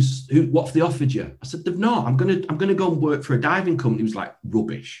agency. What have they offered you?" I said, "They've not. I'm gonna go and work for a diving company." He was like,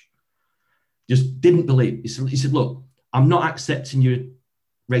 "Rubbish." Just didn't believe. He said, "Look, I'm not accepting your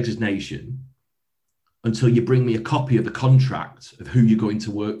resignation until you bring me a copy of the contract of who you're going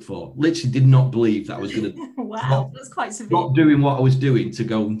to work for." Literally did not believe that I was going to wow, that's quite severe. Not doing what I was doing to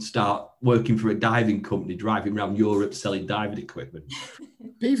go and start working for a diving company, driving around Europe selling diving equipment.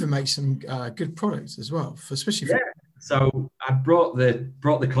 Beaver makes some good products as well, especially for. Yeah. So I brought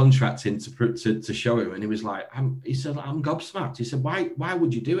the contract in to show him, and he was like, he said, "I'm gobsmacked." He said, why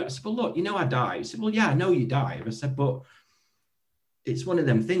would you do it?" I said, "Well, look, I dive." He said, "Well, yeah, I know you dive." I said, "But it's one of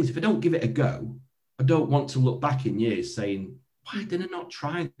them things. If I don't give it a go, I don't want to look back in years saying, why did I not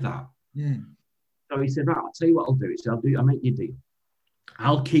try that? So he said, right, I'll tell you what I'll do. He said, I'll make you a deal.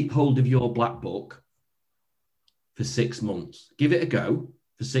 I'll keep hold of your black book for 6 months. Give it a go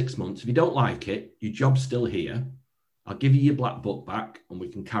for 6 months. If you don't like it, your job's still here. I'll give you your black book back and we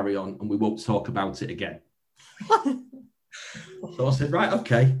can carry on and we won't talk about it again. So I said, right,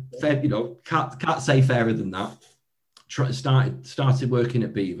 okay, fair, can't say fairer than that. Started working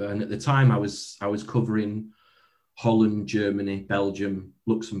at Beaver, and at the time I was covering Holland, Germany, Belgium,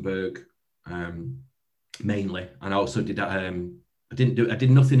 Luxembourg, mainly, and I also did I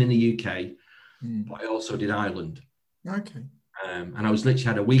did nothing in the UK, but I also did Ireland. Okay. And I was literally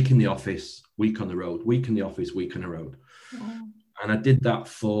had a week in the office, week on the road, week in the office, week on the road, and I did that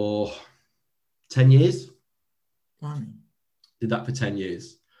for 10 years. Did that for 10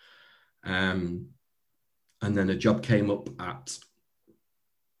 years. And then a job came up at,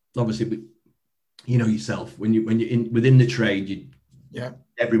 obviously, you know yourself, when you're within the trade,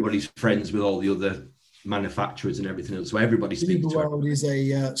 everybody's friends with all the other manufacturers and everything else. So everybody speaks to world is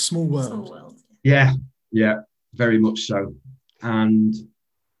a small world. Yeah, very much so. And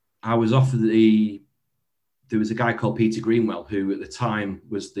I was offered there was a guy called Peter Greenwell, who at the time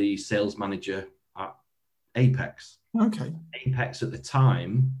was the sales manager at Apex. Okay. Apex at the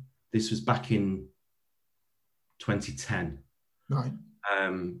time, this was back in 2010. Right.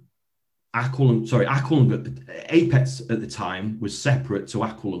 Apex at the time was separate to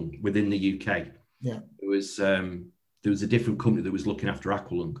Aqualung within the UK. Yeah. It was there was a different company that was looking after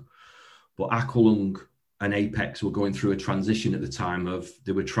Aqualung, but Aqualung and Apex were going through a transition at the time of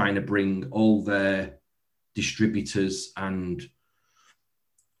they were trying to bring all their distributors and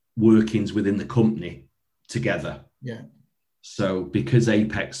workings within the company together. Yeah. So because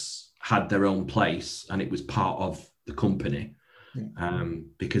Apex had their own place and it was part of the company,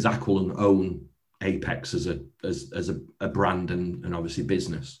 because Aqualung own Apex as a brand and obviously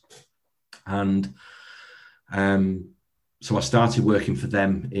business. And so I started working for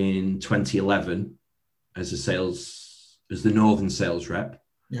them in 2011 as the Northern sales rep.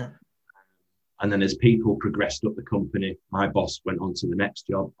 Yeah. And then as people progressed up the company, my boss went on to the next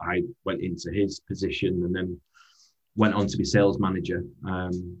job. I went into his position and then went on to be sales manager.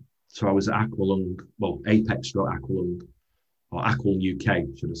 So I was at Aqualung, Apex Aqualung, or Aqualung UK,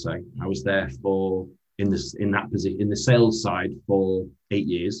 should I say. I was there in that position, in the sales side for 8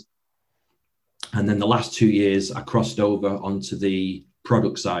 years. And then the last 2 years, I crossed over onto the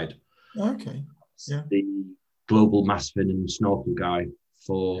product side. Okay. Yeah. The global mass fin and snorkel guy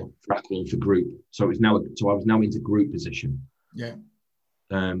for Aqualung for group. So I was now into group position. Yeah.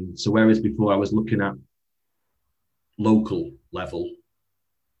 So whereas before I was looking at local level,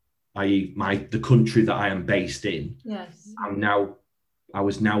 i.e. the country that I am based in. Yes. I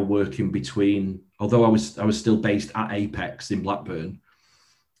was now working between, although I was still based at Apex in Blackburn,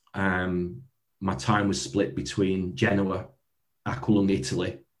 my time was split between Genoa, Aqualung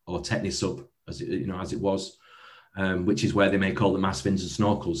Italy, or Technisub, as it was, which is where they make all the mass fins and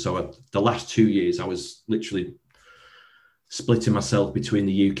snorkels. So the last 2 years, I was literally splitting myself between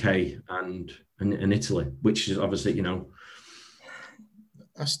the UK and Italy, which is obviously,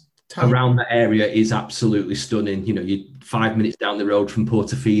 that's around that area is absolutely stunning. You're 5 minutes down the road from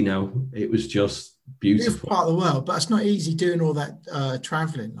Portofino. It was just beautiful. Part of the world, but it's not easy doing all that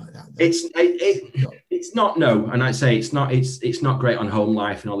traveling like that. It's not, no, and I'd say it's not great on home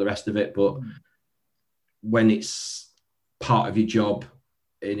life and all the rest of it, but when it's part of your job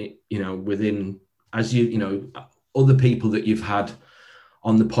in it, within, as other people that you've had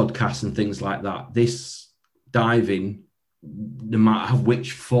on the podcast and things like that, this diving, no matter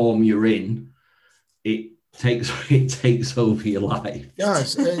which form you're in, it takes over your life.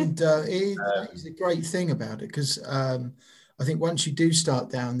 Yes, and that is a great thing about it, because I think once you do start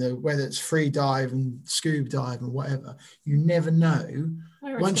down there, whether it's free dive and scuba dive and whatever, you never know.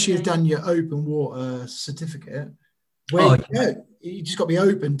 Once you've done your open water certificate, where you go. You just got to be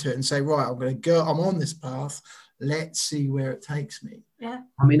open to it and say, right, I'm going to go. I'm on this path. Let's see where it takes me. Yeah.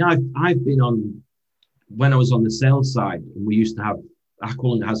 I mean, I've been on, when I was on the sales side, and we used to have,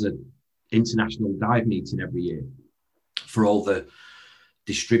 Aqualung has an international dive meeting every year for all the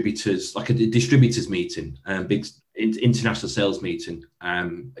distributors, like a distributors meeting, big international sales meeting.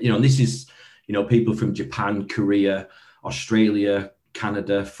 And this is, people from Japan, Korea, Australia,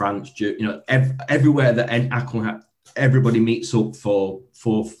 Canada, France, everywhere that Aqualung, everybody meets up for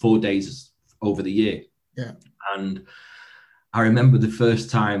 4 days over the year. Yeah. And I remember the first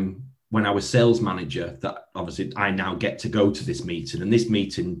time when I was sales manager that obviously I now get to go to this meeting, and this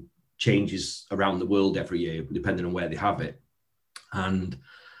meeting changes around the world every year, depending on where they have it. And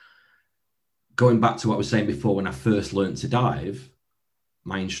going back to what I was saying before, when I first learned to dive,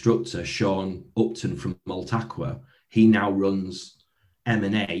 my instructor, Sean Upton from Maltaqua, he now runs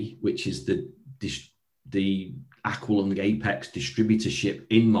M&A, which is the Aqualung Apex distributorship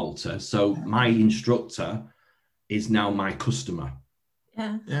in Malta. So my instructor is now my customer.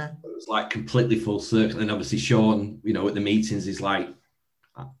 Yeah. It's like completely full circle. And obviously Sean, you know, at the meetings is like,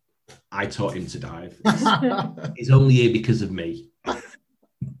 I taught him to dive. He's only here because of me.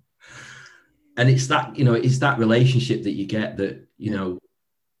 And it's that, you know, it's that relationship that you get that, you know,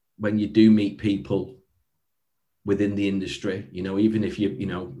 when you do meet people within the industry, you know, even if you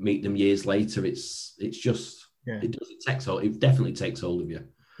know, meet them years later, it's just, it definitely takes hold of you.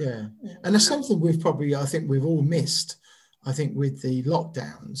 Yeah. And that's something I think we've all missed, I think, with the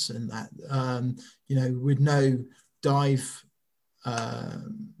lockdowns and that, you know, with no dive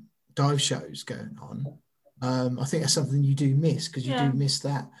shows going on. I think that's something you do miss, because you do miss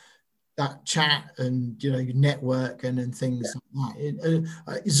that chat and, you know, network and things like that.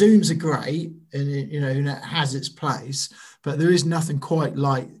 Zooms are great, and and it has its place, but there is nothing quite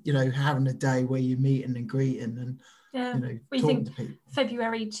like, you know, having a day where you're meeting and greeting and you know, talking to people.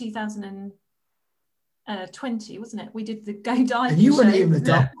 February 2020, wasn't it? We did the Go Diving. And you weren't even a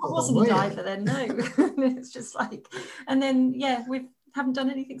diver. I wasn't a diver then, no. It's just like, and then we haven't done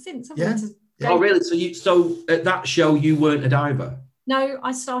anything since. Have we? Oh, really? So at that show you weren't a diver? No,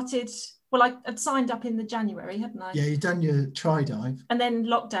 I started. Well, I'd signed up in the January, hadn't I? Yeah, you'd done your tri dive, and then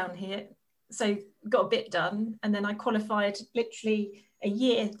lockdown hit, so got a bit done, and then I qualified literally a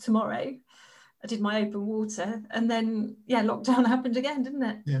year tomorrow. I did my open water, and then lockdown happened again, didn't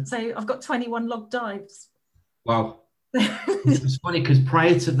it? Yeah. So I've got 21 log dives. Wow. It's funny because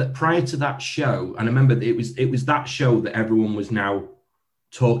prior to that show, and I remember it was that show that everyone was now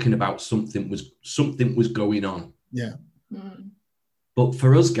talking about something was going on. Yeah. Mm. But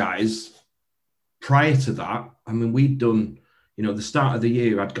for us guys, prior to that, I mean, we'd done, you know, the start of the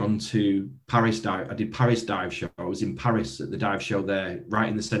year, I'd gone to Paris dive. I did Paris dive show. I was in Paris at the dive show there, right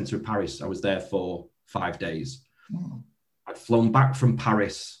in the center of Paris. I was there for 5 days. Oh. I'd flown back from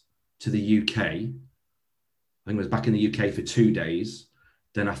Paris to the UK. I think I was back in the UK for 2 days.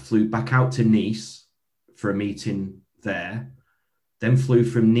 Then I flew back out to Nice for a meeting there. Then flew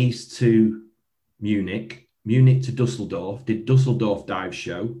from Nice to Munich to Dusseldorf, did Dusseldorf dive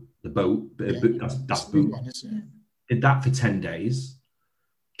show, the boat, that's boat. Did that for 10 days.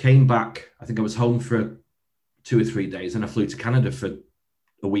 Came back, I think I was home for 2 or 3 days, and I flew to Canada for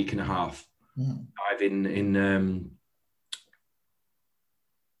a week and a half. Diving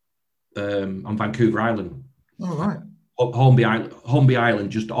on Vancouver Island. Oh, right. Hornby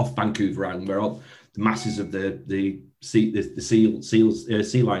Island, just off Vancouver Island, where all the masses of the sea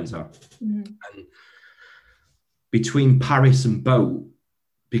lions are. Mm-hmm. And between Paris and Boat,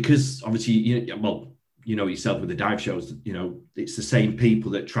 because obviously you know yourself with the dive shows, you know, it's the same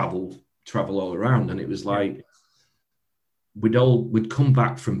people that travel all around, and it was like we'd come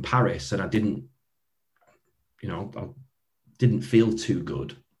back from Paris, and I didn't feel too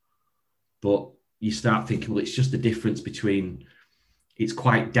good. But you start thinking, well, it's just the difference between it's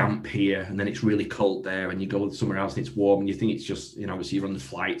quite damp here and then it's really cold there, and you go somewhere else and it's warm, and you think it's just, you know, obviously you're on the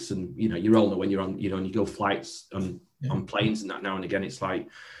flights, and you know, you all know when you're on, you know, and you go flights on planes and that, now and again it's like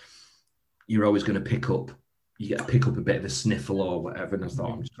you're always going to pick up a bit of a sniffle or whatever, and I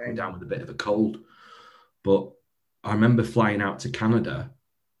thought, I'm just going down with a bit of a cold. But I remember flying out to Canada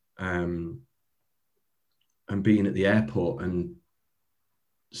and being at the airport and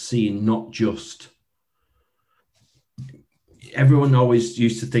seeing not just, everyone always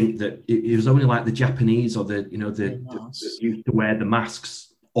used to think that it was only like the Japanese or the used to wear the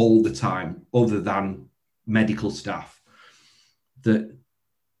masks all the time, other than medical staff. That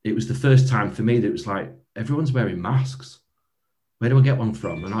it was the first time for me that it was like, everyone's wearing masks. Where do I get one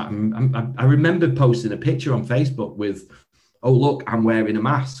from? And I remember posting a picture on Facebook with, oh, look, I'm wearing a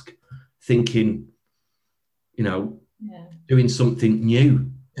mask, thinking, you know, doing something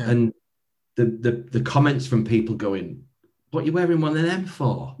new. Yeah. And the comments from people going, what are you wearing one of them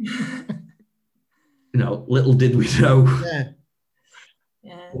for? You know, little did we know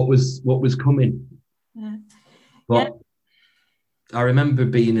what was coming. Yeah. But I remember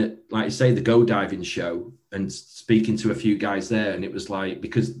being at, like I say, the Go Diving show and speaking to a few guys there, and it was like,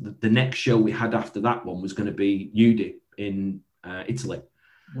 because the next show we had after that one was going to be Udi in Italy.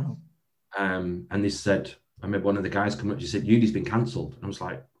 Wow. And they said, I remember one of the guys coming up, he said, Udi's been cancelled. And I was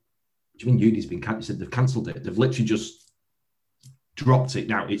like, what do you mean Udi's been cancelled? He said, they've cancelled it. They've literally just dropped it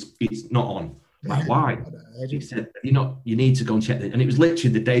now. It's not on. Like, why? He said, you need to go and check it. And it was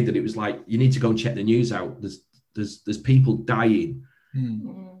literally the day that it was like, you need to go and check the news out. there's people dying.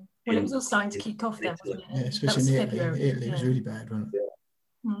 Well, it was all starting to kick off then, wasn't it? Yeah, especially in Italy. It was really bad, wasn't it?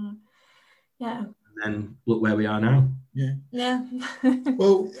 Yeah. And then look where we are now. Yeah.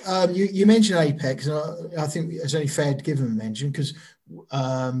 Well, you mentioned Apex, and I think it's only fair to give them a mention because,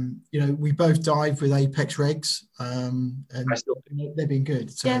 we both dive with Apex regs, and they've been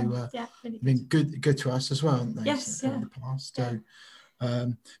good. So really been good to us as well, haven't they? Yes, in the past. So,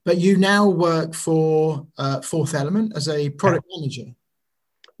 but you now work for Fourth Element as a product manager.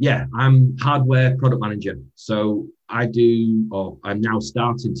 Yeah, I'm hardware product manager. So I'm now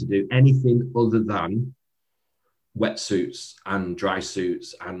starting to do anything other than wetsuits and dry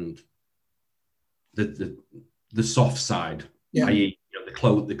suits and the soft side, i.e.,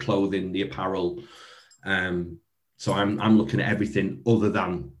 the clothing, the apparel. So I'm looking at everything other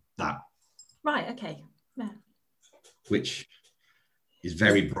than that. Right. Okay. Yeah. Which is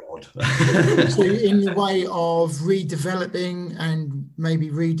very broad. So in the way of redeveloping and maybe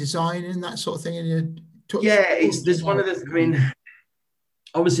redesigning that sort of thing. There's one of the. I mean,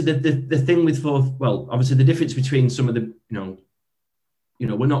 obviously the thing with obviously the difference between some of the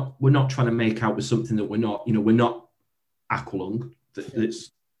we're not trying to make out with something that we're not. We're not Aqualung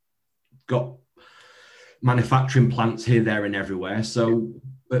that's got manufacturing plants here, there, and everywhere. So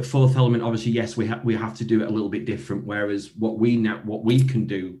at Fourth Element, obviously, yes, we have to do it a little bit different. Whereas what we can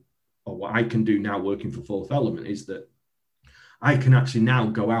do, or what I can do now working for Fourth Element, is that I can actually now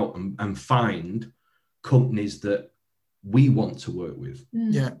go out and find companies that we want to work with.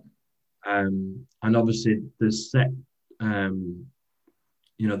 Yeah. And obviously there's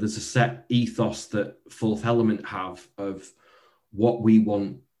there's a set ethos that Fourth Element have of what we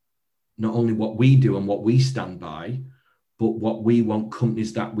want, not only what we do and what we stand by, but what we want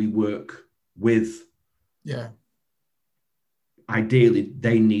companies that we work with. Yeah. Ideally,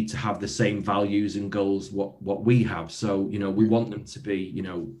 they need to have the same values and goals what we have. So, we want them to be,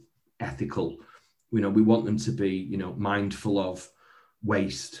 ethical. We want them to be, mindful of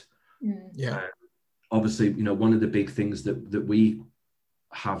waste. Yeah. Obviously, one of the big things that we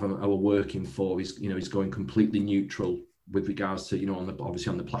have are working for is going completely neutral with regards to, on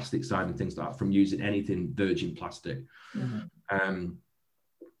the plastic side and things like that, from using anything virgin plastic. From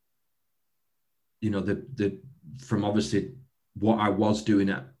obviously what I was doing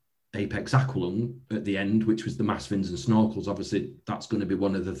at Apex Aqualung at the end, which was the mast fins and snorkels, obviously that's going to be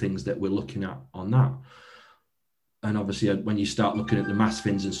one of the things that we're looking at on that. And obviously when you start looking at the mast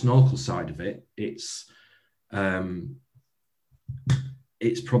fins and snorkel side of it, it's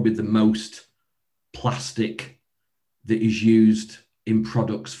probably the most plastic that is used in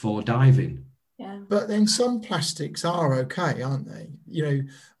products for diving. Yeah. But then some plastics are okay, aren't they?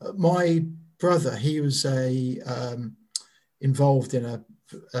 My brother, he was involved in a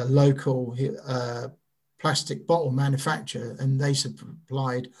local plastic bottle manufacturer, and they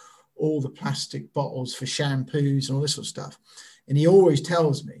supplied all the plastic bottles for shampoos and all this sort of stuff. And he always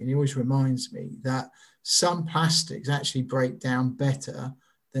tells me, and he always reminds me, that some plastics actually break down better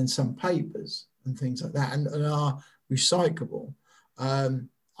than some papers and things like that, and are recyclable.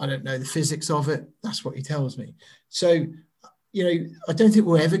 I don't know the physics of it. That's what he tells me. So, I don't think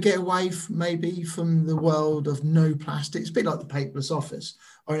we'll ever get away from the world of no plastics. It's a bit like the paperless office.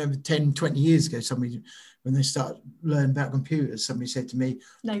 I remember 10, 20 years ago, when they started learning about computers, somebody said to me,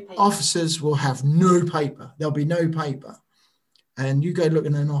 no paper. Officers will have no paper. There'll be no paper. And you go look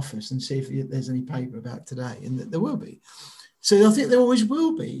in an office and see if there's any paper about today, and there will be. So I think there always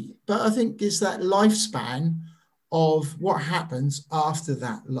will be. But I think it's that lifespan of what happens after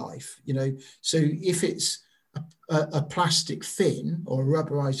that life, So if it's a plastic fin or a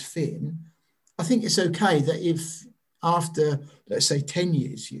rubberized fin, I think it's okay that if after, let's say, 10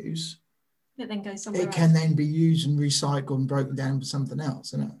 years use, it then goes somewhere else. Can then be used and recycled and broken down for something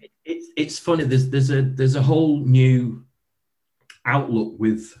else, isn't it? It's funny. There's a whole new outlook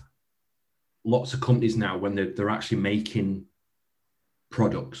with lots of companies now when they're actually making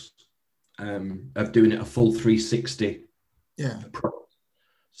products. Of doing it a full 360 product.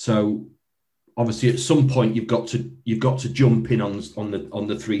 So obviously at some point you've got to jump in on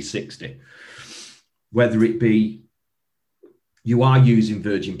the 360, whether it be you are using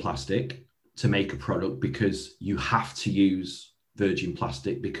virgin plastic to make a product because you have to use virgin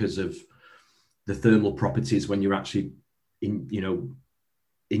plastic because of the thermal properties when you're actually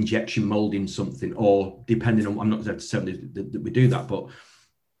injection molding something, or depending on, I'm not saying that we do that, but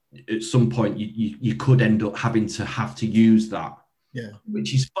at some point you could end up having to use that,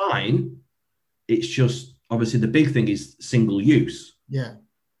 which is fine. It's just obviously the big thing is single use.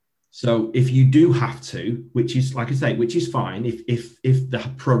 So if you do have to, which is, like I say, which is fine, if the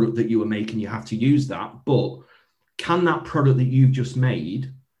product that you are making, you have to use that, but can that product that you've just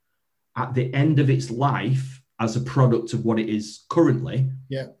made at the end of its life as a product of what it is currently,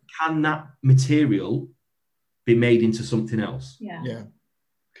 can that material be made into something else? Yeah.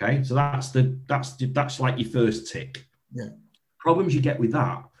 Okay, so that's like your first tick. Yeah. Problems you get with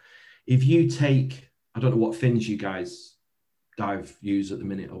that, if you take, I don't know what fins you guys dive use at the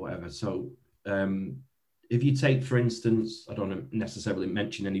minute or whatever. So if you take, for instance, I don't necessarily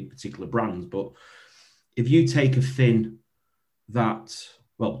mention any particular brands, but if you take a fin that,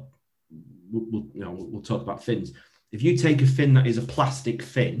 well, we'll talk about fins. If you take a fin that is a plastic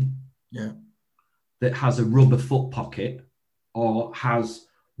fin, that has a rubber foot pocket or has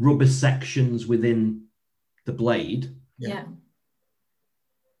rubber sections within the blade,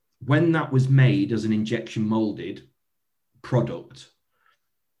 when that was made as an injection molded product,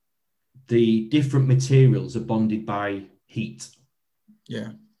 the different materials are bonded by heat.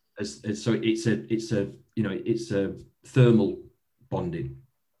 Yeah. So it's a thermal bonding.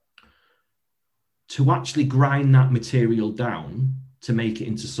 To actually grind that material down to make it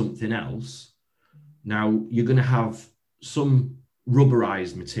into something else, now you're going to have some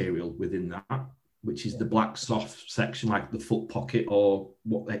rubberized material within that, which is the black soft section, like the foot pocket or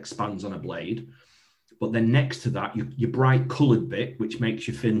what expands on a blade. But then next to that, your bright coloured bit, which makes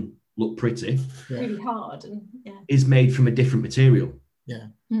your fin look pretty, really hard, and is made from a different material. Yeah.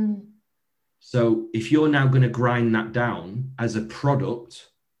 Mm. So if you're now going to grind that down as a product,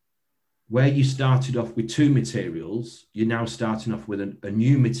 where you started off with two materials, you're now starting off with a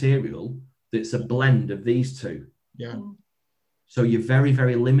new material that's a blend of these two. Yeah. So you're very,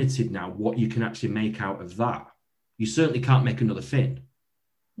 very limited now what you can actually make out of that. You certainly can't make another fin.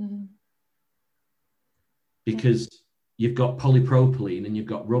 Mm. Because you've got polypropylene and you've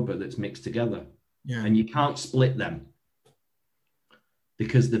got rubber that's mixed together. Yeah. And you can't split them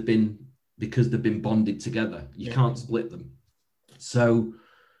because they've been bonded together. You can't split them. So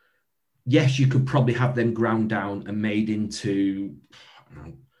yes, you could probably have them ground down and made into, I don't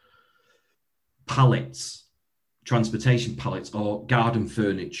know, pallets, transportation pallets, or garden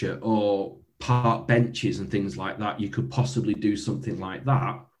furniture, or park benches and things like that. You could possibly do something like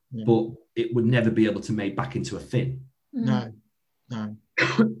that, but it would never be able to make back into a fin. No.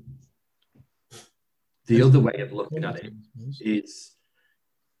 The other way of looking at it is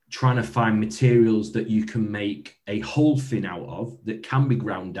trying to find materials that you can make a whole fin out of that can be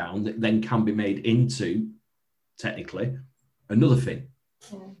ground down, that then can be made into, technically, another fin.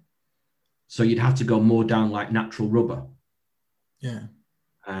 Yeah. So you'd have to go more down like natural rubber. Yeah.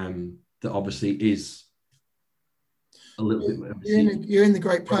 That obviously is a little bit. You're in the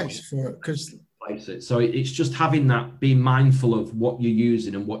great place for it, because. So it's just having that, being mindful of what you're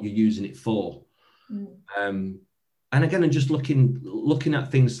using and what you're using it for. Mm. And again, and just looking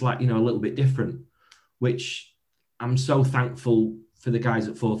at things like, a little bit different, which I'm so thankful for the guys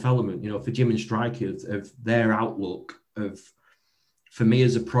at Fourth Element, for Jim and Striker, of their outlook of, for me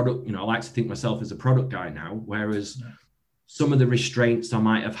as a product, I like to think myself as a product guy now, whereas some of the restraints I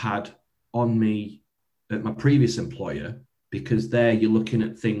might have had on me at my previous employer, because there you're looking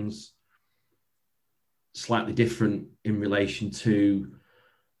at things slightly different in relation to,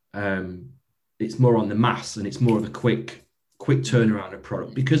 it's more on the mass and it's more of a quick turnaround of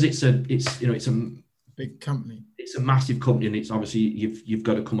product, because it's a big company. It's a massive company, and it's obviously you've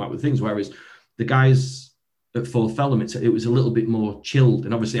got to come up with things. Whereas the guys at Fourth Element, it was a little bit more chilled.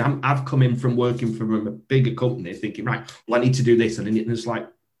 And obviously I've come in from working for a bigger company thinking, right, well, I need to do this. And it's like,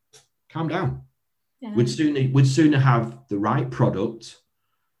 calm down. Yeah. We'd sooner have the right product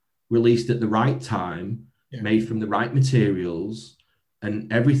released at the right time, made from the right materials,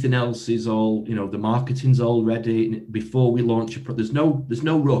 and everything else is all, the marketing's all ready before we launch a product. There's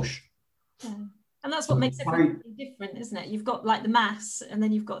no rush. Yeah. And that's what makes everything different, isn't it? You've got like the mass, and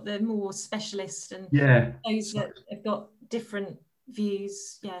then you've got the more specialist, and those that have got different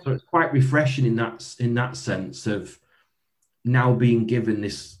views. Yeah. So it's quite refreshing in that sense of now being given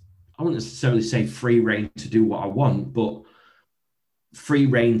this, I wouldn't necessarily say free rein to do what I want, but free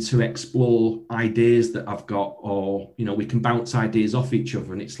rein to explore ideas that I've got, or we can bounce ideas off each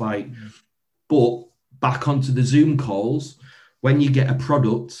other. And it's like, but back onto the Zoom calls, when you get a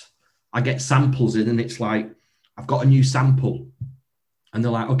product, I get samples in, and it's like, I've got a new sample, and they're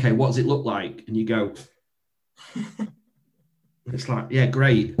like, okay, what does it look like? And you go, it's like, yeah,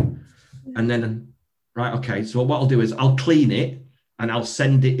 great. And then, right, okay, so what I'll do is I'll clean it, and I'll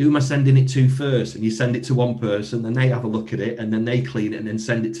send it. Who am I sending it to first? And you send it to one person, then they have a look at it, and then they clean it, and then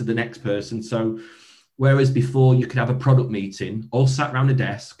send it to the next person. So whereas before you could have a product meeting, all sat around a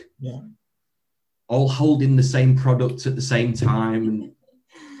desk, all holding the same product at the same time, and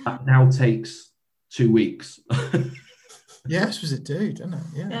that now takes 2 weeks. Yeah, I suppose it do, doesn't it?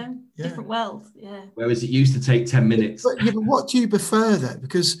 Yeah. Different world. Yeah. Whereas it used to take 10 minutes. But what do you prefer though?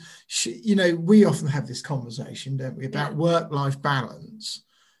 Because we often have this conversation, don't we, about work-life balance,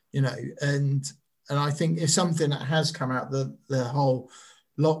 and I think it's something that has come out the whole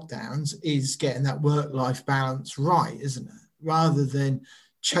lockdowns is getting that work-life balance right, isn't it? Rather than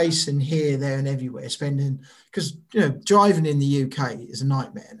chasing here, there, and everywhere, because driving in the UK is a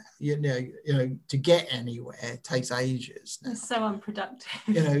nightmare now. To get anywhere takes ages now. It's so unproductive.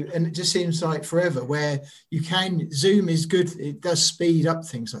 And it just seems like forever. Where Zoom is good, it does speed up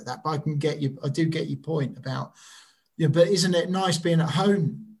things like that. But I do get your point about, but isn't it nice being at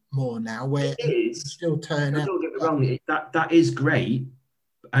home more now, where it is still turn out? Don't get me wrong, that is great.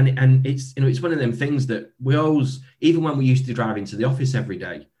 And it's it's one of them things that we always, even when we used to drive into the office every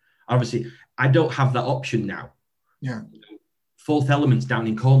day, obviously I don't have that option now. Yeah. Fourth Element's down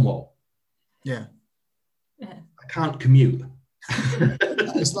in Cornwall. Yeah. I can't commute.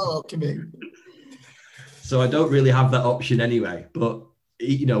 It's not a commute. So I don't really have that option anyway. But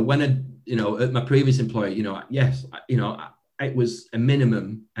when at my previous employer, yes, it was a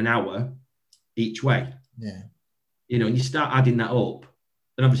minimum an hour each way. Yeah. And you start adding that up.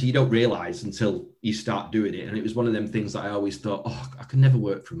 And obviously you don't realise until you start doing it. And it was one of them things that I always thought, I can never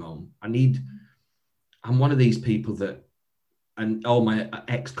work from home. I'm one of these people that, and all my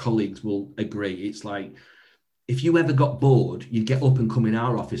ex-colleagues will agree, it's like, if you ever got bored, you'd get up and come in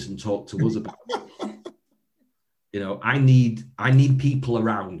our office and talk to us about it. I need people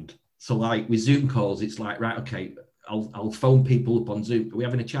around. So like with Zoom calls, it's like, right, okay, I'll phone people up on Zoom. Are we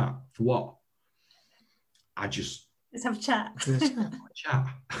having a chat? For what? Let's have a chat. Chat.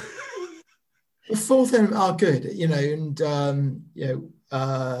 The Fourth Element are good, and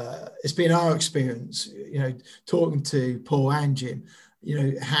it's been our experience, talking to Paul and Jim,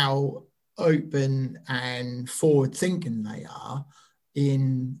 how open and forward thinking they are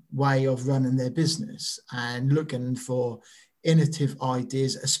in way of running their business and looking for innovative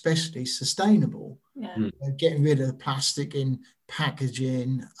ideas, especially sustainable. Yeah. Getting rid of the plastic in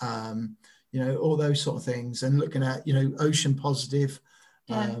packaging, all those sort of things, and looking at, ocean positive.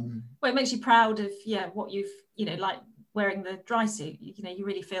 Well, it makes you proud of, what you've, like wearing the dry suit, you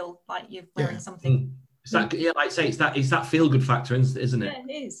really feel like you're wearing something. It's that, like I say, it's that feel good factor, isn't it? Yeah,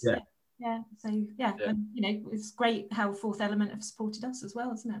 it is. Yeah. So, and, it's great how Fourth Element have supported us as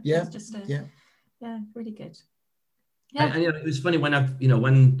well, isn't it? Yeah. It's just, really good. Yeah. And it was funny when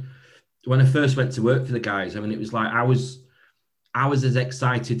when I first went to work for the guys, it was like, I was as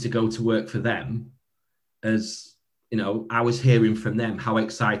excited to go to work for them as, I was hearing from them how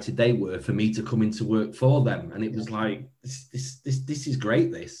excited they were for me to come into work for them. And it was like, this is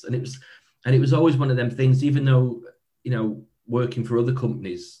great, this. And it was always one of them things, even though, working for other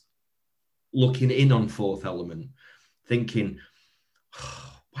companies, looking in on Fourth Element, thinking,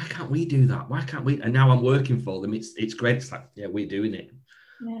 why can't we do that? Why can't we? And now I'm working for them. It's great. It's like, we're doing it.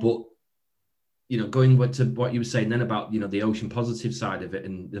 Yeah. But, going to what you were saying then about, the ocean positive side of it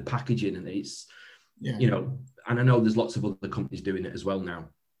and the packaging, and it's, and I know there's lots of other companies doing it as well now,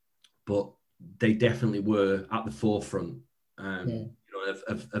 but they definitely were at the forefront,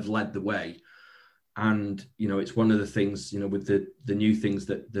 have led the way. And, it's one of the things, with the new things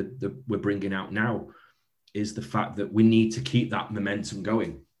that we're bringing out now is the fact that we need to keep that momentum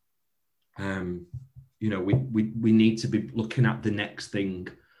going. We need to be looking at the next thing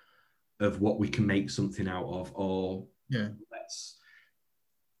of what we can make something out of, or let's,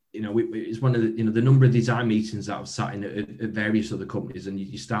 it's one of the, the number of design meetings that I've sat in at various other companies, and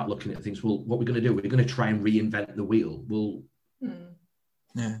you start looking at things. Well, what we're going to do? We're going to try and reinvent the wheel. Well,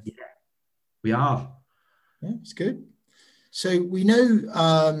 we are. Yeah, it's good. So we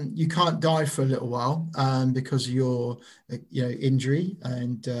know you can't dive for a little while because of your injury,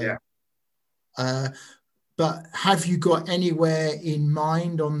 and but have you got anywhere in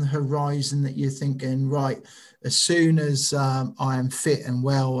mind on the horizon that you're thinking, right, as soon as I am fit and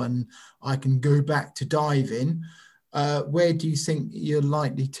well and I can go back to diving, where do you think you're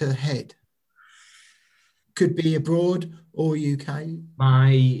likely to head? Could be abroad or UK.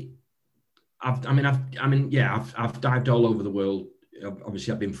 I've dived all over the world.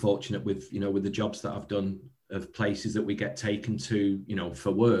 Obviously, I've been fortunate with with the jobs that I've done, of places that we get taken to,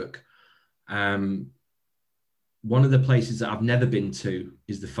 for work. One of the places that I've never been to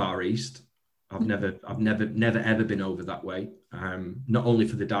is the Far East. I've never ever been over that way. Not only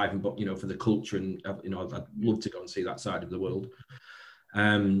for the diving, but for the culture, and I'd love to go and see that side of the world.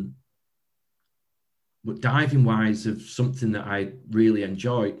 But diving wise, of something that I really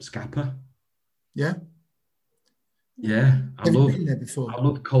enjoy, Scapa. Yeah. Yeah, Have you been there before? I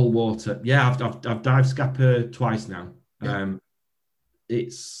love cold water. Yeah, I've dived Scapa twice now. Yeah.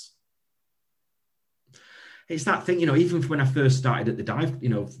 It's that thing, even when I first started at the dive,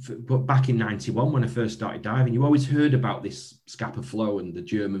 but back in '91 when I first started diving, you always heard about this Scapa flow and the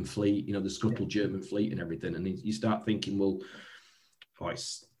German fleet, the scuttled German fleet and everything, and you start thinking, well,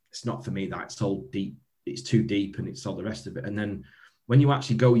 it's not for me. That's all deep. It's too deep, and it's all the rest of it. And then when you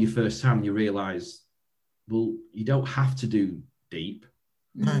actually go your first time, you realise, well, you don't have to do deep.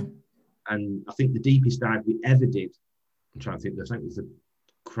 No. And I think the deepest dive we ever did, I'm trying to think, I think it was the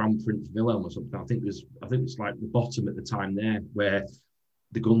Kronprinz Wilhelm or something. I think it's like the bottom at the time there where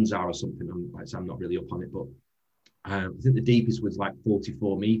the guns are or something. I'm not really up on it, but I think the deepest was like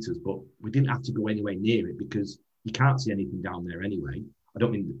 44 meters, but we didn't have to go anywhere near it because you can't see anything down there anyway. I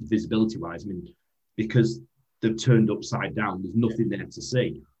don't mean visibility wise. I mean, because they've turned upside down, there's nothing there to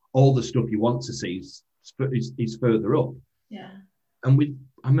see. All the stuff you want to see is further up. Yeah. And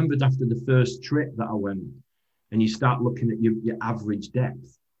I remember after the first trip that I went, and you start looking at your average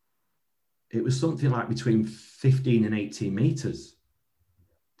depth, it was something like between 15 and 18 meters.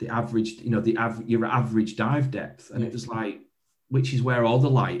 The average, your average dive depth. And it was like, which is where all the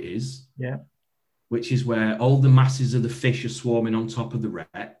light is. Yeah. Which is where all the masses of the fish are swarming on top of the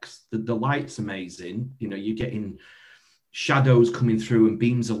wrecks. The light's amazing. You're getting shadows coming through and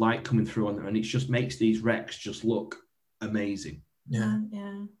beams of light coming through on there. And it just makes these wrecks just look amazing. Yeah.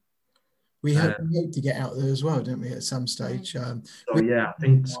 Yeah. We hope to get out there as well, didn't we, at some stage? I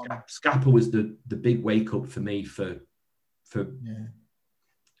think Scapa was the big wake up for me for yeah.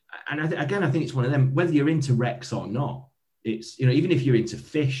 And I think it's one of them, whether you're into wrecks or not, it's, even if you're into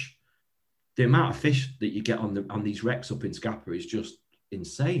fish, the amount of fish that you get on these wrecks up in Scapa is just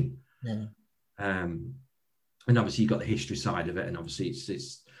insane. Yeah. And obviously you've got the history side of it, and obviously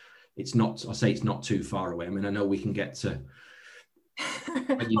it's not, I'll say it's not too far away. I mean, I know we can get to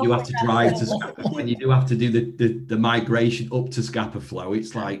when you do have to drive to Scapa, when you do have to do the migration up to Scapa Flow,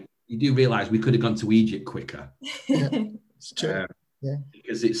 it's like you do realise we could have gone to Egypt quicker. Yeah, it's true. Yeah,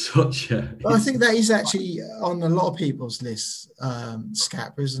 because it's such a. Well, I think that is actually on a lot of people's lists,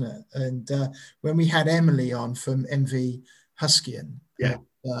 Scapa, isn't it? And when we had Emily on from MV Huskian,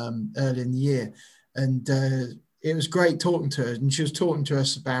 early in the year, and it was great talking to her, and she was talking to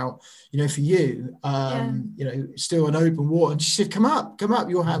us about, for you, still an open water, and she said, come up,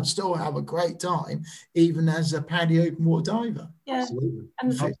 you'll still have a great time, even as a PADI open water diver. Yeah, absolutely.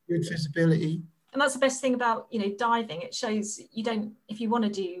 And good visibility. And that's the best thing about, diving. It shows if you want to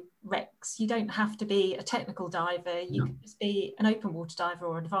do wrecks, you don't have to be a technical diver. You can just be an open water diver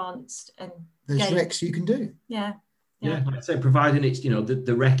or advanced. And there's wrecks you can do. Yeah. Yeah, like I say, providing it's,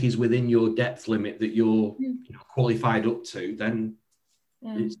 the wreck is within your depth limit that you're qualified up to, then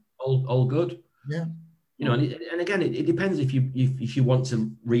it's all good. Yeah. And again, it depends if you want to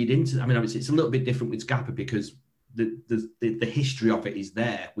read into. I mean, obviously, it's a little bit different with Scapa because the history of it is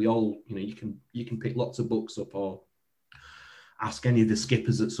there. We all, you can pick lots of books up or ask any of the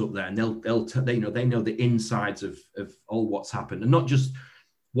skippers that's up there, and they know the insides of all what's happened, and not just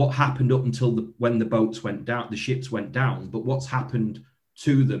what happened up until when the boats went down, the ships went down, but what's happened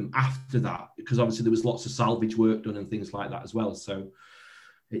to them after that, because obviously there was lots of salvage work done and things like that as well. So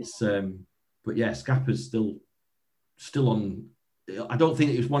it's but yeah, Scapa's still on. I don't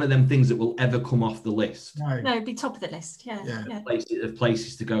think it was one of them things that will ever come off the list. No, it'd be top of the list. Yeah.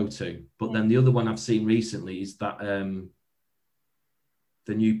 Places to go to. But then the other one I've seen recently is that the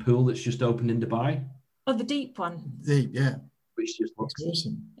new pool that's just opened in Dubai. Oh, the deep one. Deep, yeah. Which just looks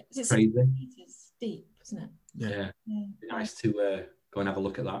awesome. Crazy. It's deep, isn't it? Yeah. Nice to go and have a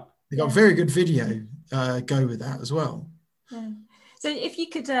look at that. They got a very good video go with that as well. Yeah. So if you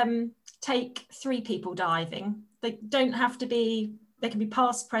could take 3 people diving, they don't have to be, they can be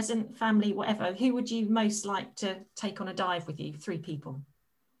past, present, family, whatever. Who would you most like to take on a dive with you? 3 people.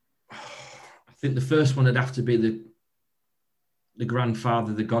 I think the first one would have to be the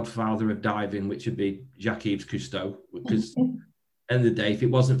grandfather, the godfather of diving, which would be Jacques-Yves Cousteau, because end of the day, if it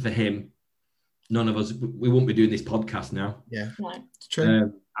wasn't for him, none of us, we wouldn't be doing this podcast now. Yeah, it's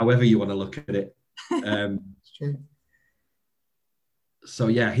true. However you want to look at it. It's true. So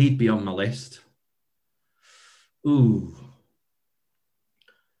yeah, he'd be on my list. Ooh.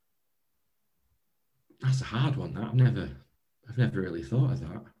 That's a hard one, that. I've never really thought of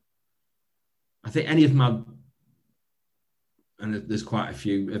that. I think any of my, and there's quite a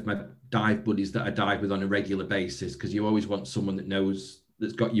few of my dive buddies that I dive with on a regular basis, because you always want someone that knows,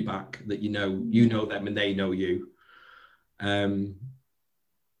 that's got your back, that you know them and they know you.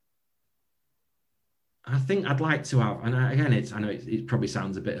 I think I'd like to have, and again, I know it probably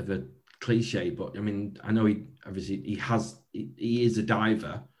sounds a bit of a cliche, but I mean, I know obviously he is a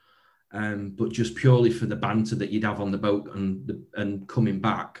diver, but just purely for the banter that you'd have on the boat and coming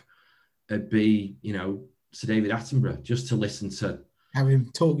back, it'd be, you know, Sir David Attenborough, just to listen to. Have him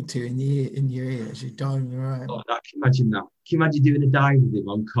talking to you in your ear as you're diving around. Oh, can you imagine that? Can you imagine doing a dive with him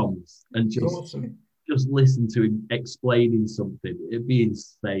on comms and just listen to him explaining something? It'd be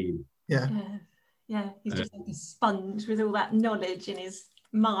insane. Yeah. Yeah. He's just like a sponge with all that knowledge in his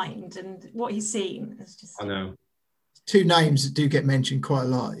mind and what he's seen. It's just. I know. Two names that do get mentioned quite a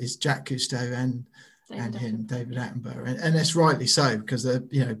lot is Jacques Cousteau and David Attenborough, and that's rightly so, because they're,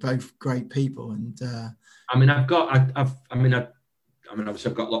 you know, both great people. And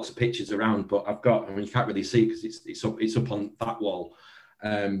obviously I've got lots of pictures around, but you can't really see because it's up on that wall.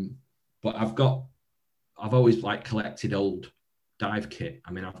 But I've always like collected old dive kit.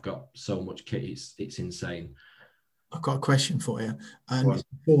 I mean, I've got so much kit, it's insane. I've got a question for you, and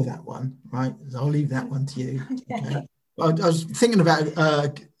before that one, right? I'll leave that one to you. Okay. I was thinking about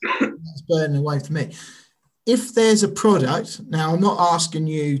it's burning away for me. If there's a product, now I'm not asking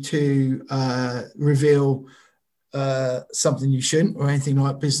you to reveal something you shouldn't or anything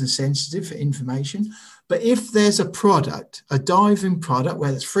like business sensitive information, but if there's a product, a diving product,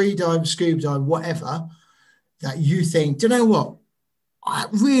 whether it's free dive, scuba dive, whatever, that you think, do you know what, it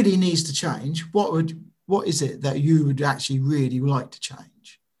really needs to change, what is it that you would actually really like to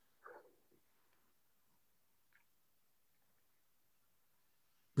change?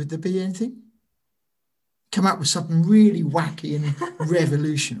 Would there be anything? Come up with something really wacky and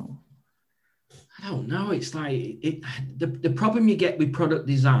revolutionary. I don't know. It's like the problem you get with product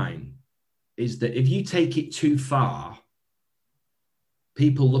design is that if you take it too far,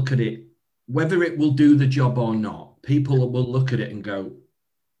 people look at it, whether it will do the job or not, people will look at it and go,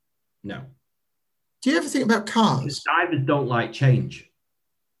 no. Do you ever think about cars? Because divers don't like change.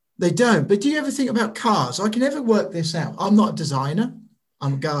 They don't. But do you ever think about cars? I can never work this out. I'm not a designer.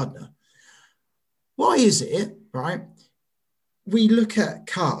 I'm a gardener. Why is it, right? We look at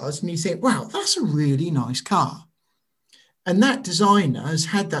cars and you think, wow, that's a really nice car. And that designer has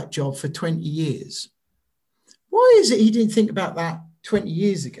had that job for 20 years. Why is it he didn't think about that 20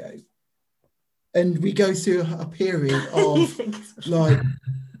 years ago? And we go through a period of like,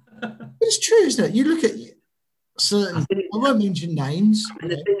 it's true, isn't it? You look at certain, I won't mention names. I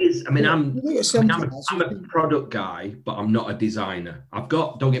mean, the thing is, I'm a product guy, but I'm not a designer.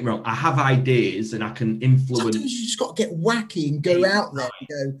 Don't get me wrong, I have ideas and I can influence. Sometimes you just got to get wacky and go out there and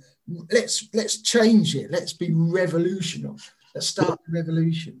go, let's change it. Let's be revolutionary. Let's start the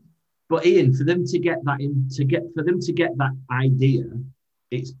revolution. But Ian, for them to get that idea,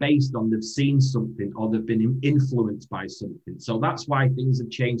 it's based on they've seen something or they've been influenced by something. So that's why things have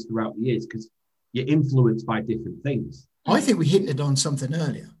changed throughout the years, because you're influenced by different things. I think we hinted on something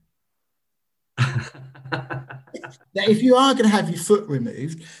earlier. Now, if you are going to have your foot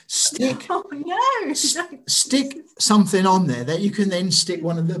removed, stick something on there that you can then stick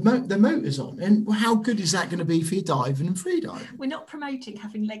one of the motors on. And how good is that going to be for your diving and free diving? We're not promoting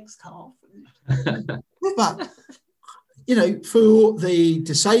having legs carved. But, you know, for the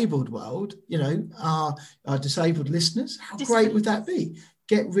disabled world, you know, our disabled listeners, how great would that be?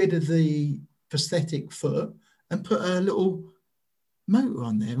 Get rid of the prosthetic foot and put a little motor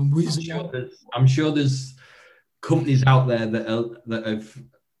on there and whiz. I'm sure there's companies out there that have.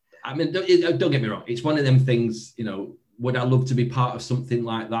 I mean, don't get me wrong. It's one of them things. You know, would I love to be part of something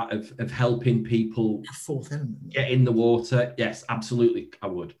like that of helping people get in the water? Yes, absolutely, I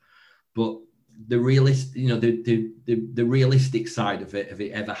would. But the the realistic side of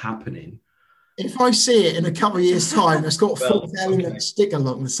it ever happening. If I see it in a couple of years' time, it's got a fourth element stick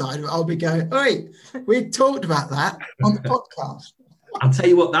along the side of it, I'll be going, "Hey, we talked about that on the podcast." I'll tell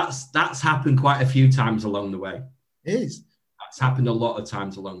you what, that's happened quite a few times along the way. It is. That's happened a lot of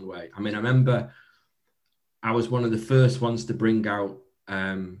times along the way. I mean, I remember I was one of the first ones to bring out,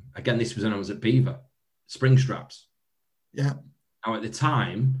 again, this was when I was at Beaver, spring straps. Yeah. Now, at the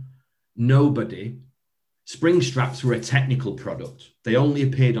time, spring straps were a technical product. They only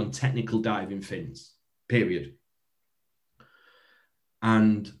appeared on technical diving fins, period.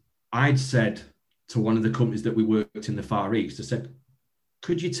 And I'd said to one of the companies that we worked in the Far East, I said,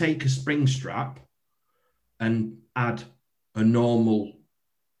 could you take a spring strap and add a normal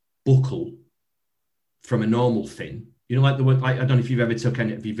buckle from a normal fin? You know, like I don't know if you've ever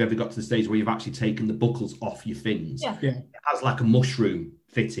got to the stage where you've actually taken the buckles off your fins. Yeah. It has like a mushroom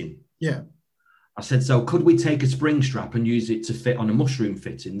fitting. Yeah. I said, so could we take a spring strap and use it to fit on a mushroom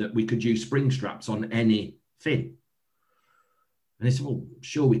fitting, that we could use spring straps on any fin? And they said, well,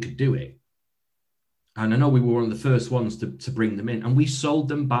 sure, we could do it. And I know we were one of the first ones to bring them in, and we sold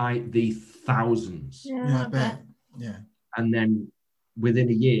them by the thousands. Yeah, I bet. Yeah. And then within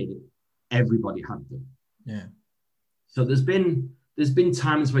a year, everybody had them. Yeah. So there's been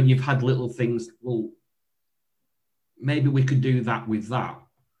times when you've had little things, well, maybe we could do that with that.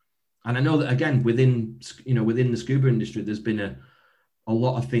 And I know that, again, within the scuba industry, there's been a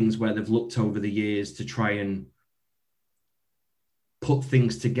lot of things where they've looked over the years to try and put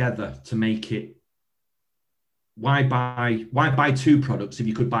things together to make it, why buy two products if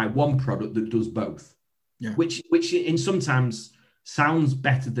you could buy one product that does both? Yeah. Which in sometimes sounds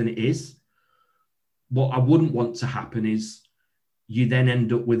better than it is. What I wouldn't want to happen is you then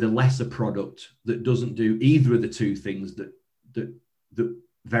end up with a lesser product that doesn't do either of the two things that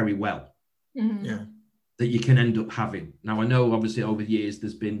very well. Mm-hmm. Yeah. That you can end up having. Now, I know obviously over the years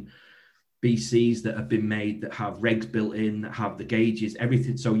there's been BCs that have been made that have regs built in, that have the gauges,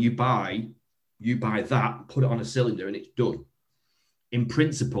 everything. So you buy that, put it on a cylinder, and it's done. In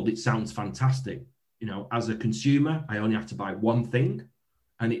principle, it sounds fantastic. You know, as a consumer, I only have to buy one thing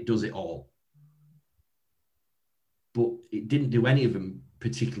and it does it all. But it didn't do any of them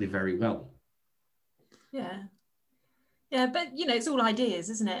particularly very well. Yeah. Yeah, but you know, it's all ideas,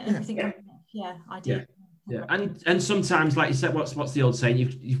 isn't it? Everything. Yeah, ideas. Yeah, and sometimes, like you said, what's the old saying?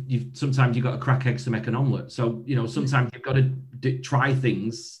 You've sometimes you've got to crack eggs to make an omelette. So you know, sometimes you've got to try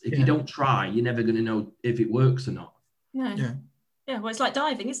things. If you don't try, you're never going to know if it works or not. Yeah. Yeah. Well, it's like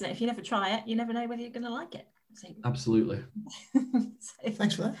diving, isn't it? If you never try it, you never know whether you're going to like it. So, absolutely.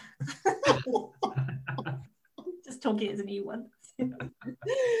 Thanks for that. Just talking as a new one.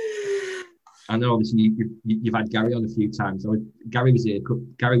 I know, obviously, you've had Gary on a few times. So Gary was here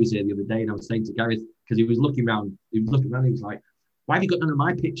the other day, and I was saying to Gary, because he was looking around, he was like, "Why have you got none of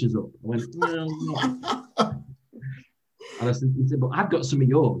my pictures up?" I went, "No." And I said, he said, "But I've got some of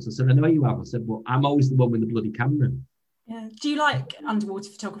yours." I said, "I know you have." I said, "But I'm always the one with the bloody camera." Yeah. Do you like underwater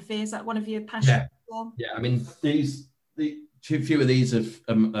photography? Is that one of your passions? Yeah. I mean, the few of these of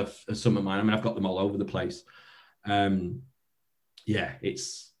some of mine. I mean, I've got them all over the place.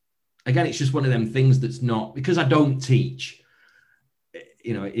 It's just one of them things that's not, because I don't teach,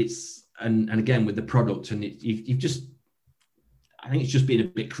 you know, it's, and again, with the product, and you've just, I think it's just being a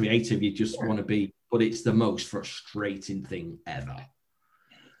bit creative. You just want to be, but it's the most frustrating thing ever.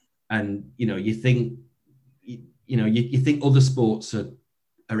 And, you know, you think other sports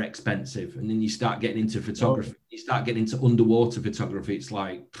are expensive, and then you start getting into photography, you start getting into underwater photography. It's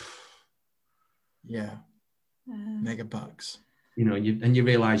like, mega bucks. You know, you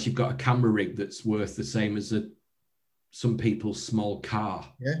realize you've got a camera rig that's worth the same as some people's small car.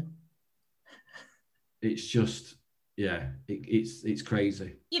 Yeah. It's just, it's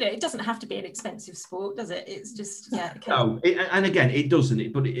crazy. You know, it doesn't have to be an expensive sport, does it? It's just, No, and again, it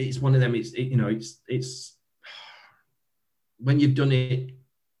doesn't. But it's one of them. It's when you've done it,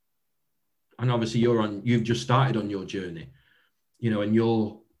 and obviously you've just started on your journey, you know, and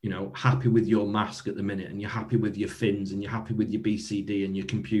you're, you know, happy with your mask at the minute, and you're happy with your fins, and you're happy with your BCD and your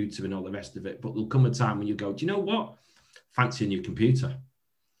computer and all the rest of it. But there'll come a time when you go, do you know what? Fancy a new computer.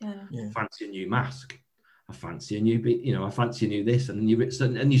 Yeah. Fancy a new mask. I fancy a new, I fancy a new this. And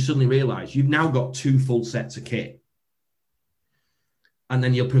you suddenly realize you've now got 2 full sets of kit. And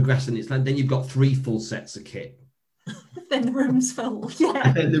then you're progressing. It's like, then you've got 3 full sets of kit. Then the room's full. Yeah.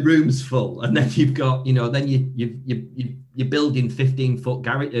 And then the room's full. And then you've got, you know, then you're building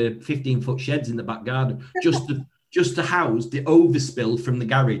 15-foot sheds in the back garden just to house the overspill from the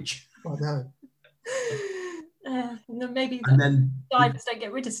garage. Oh, no. Maybe and then divers don't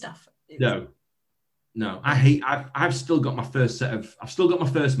get rid of stuff. No. I've still got my first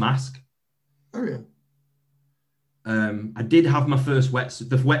mask. Oh yeah. I did have my first wetsuit,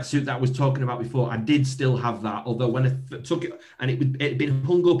 the wetsuit that I was talking about before. I did still have that, although when I took it, and it'd been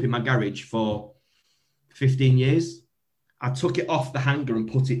hung up in my garage for 15 years. I took it off the hanger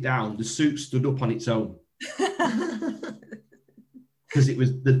and put it down. The suit stood up on its own because it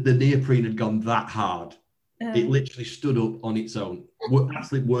was the neoprene had gone that hard. It literally stood up on its own.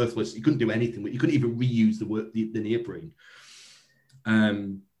 Absolutely worthless. You couldn't do anything with it. You couldn't even reuse the neoprene.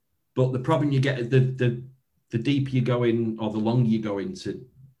 But the problem you get, the deeper you go in, or the longer you go in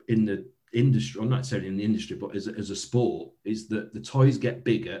the industry, I'm not saying in the industry, but as a sport, is that the toys get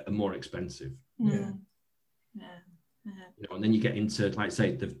bigger and more expensive. Yeah. You know, and then you get into, like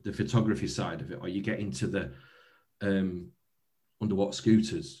say, the photography side of it, or you get into the underwater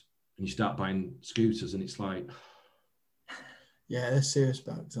scooters, and you start buying scooters, and it's like, yeah, they're serious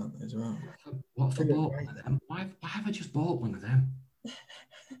bugs, aren't they, as well? What if I bought one of them? Why have I just bought one of them?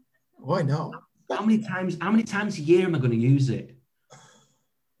 Why not? How many times a year am I going to use it?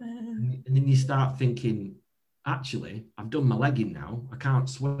 And then you start thinking, actually, I've done my legging now. I can't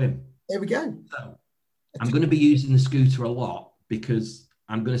swim. There we go. So I'm going to be using the scooter a lot because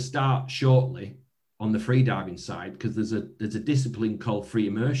I'm going to start shortly on the freediving side, because there's a discipline called free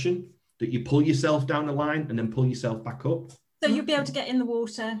immersion that you pull yourself down the line and then pull yourself back up. So you'll be able to get in the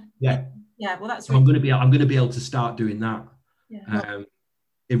water. Yeah. Yeah. Well, that's. So I'm going to be able to start doing that. Yeah.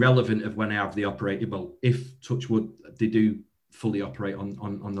 Irrelevant of when I have the operator. Well, if touch wood, they do fully operate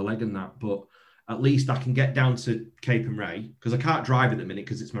on the leg and that, but at least I can get down to Capeham Ray, because I can't drive at the minute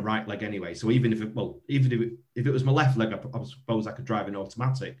because it's my right leg anyway. So even if it was my left leg, I suppose I could drive an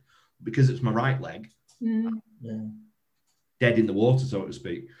automatic. Because it's my right leg, dead in the water, so to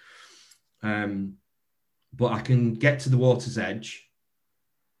speak. But I can get to the water's edge.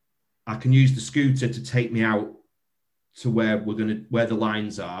 I can use the scooter to take me out to where the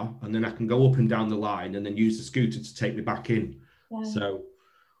lines are, and then I can go up and down the line, and then use the scooter to take me back in. Yeah. So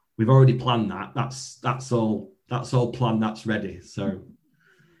we've already planned that. That's all planned. That's ready. So.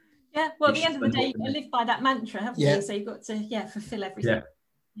 Yeah. Well, at the end of the day, you've got to live by that mantra, haven't you? So you've got to fulfill everything.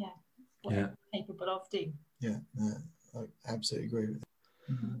 Yeah. What you're capable of doing. Yeah, I absolutely agree with that.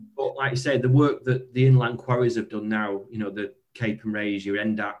 Mm-hmm. But like you said, the work that the inland quarries have done now, the Capeham Rays, your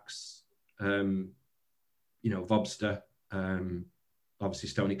Endax, Vobster, obviously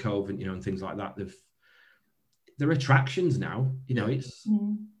Stony Cove, and things like that. They're attractions now. It's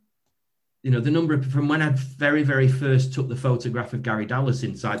the number of, from when I very, very first took the photograph of Gary Dallas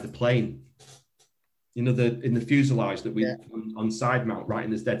inside the plane. In the fuselage that we on side mount, right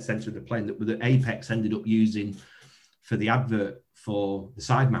in the dead center of the plane, that the Apex ended up using for the advert for the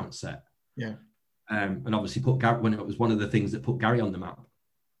side mount set. Yeah. And obviously put Gary, when it was one of the things that put Gary on the map,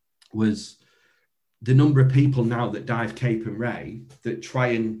 was the number of people now that dive Capeham Ray that try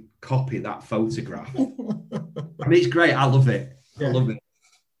and copy that photograph. I mean, it's great. I love it. Yeah. I love it.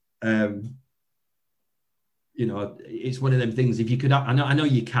 It's one of them things. If you could, I know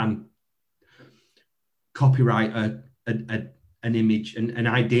you can copyright an image, an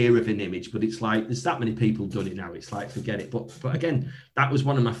idea of an image, but it's like there's that many people done it now. It's like, forget it. But again, that was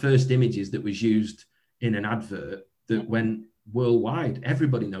one of my first images that was used in an advert that went worldwide.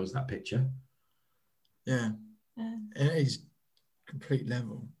 Everybody knows that picture. Yeah, it is complete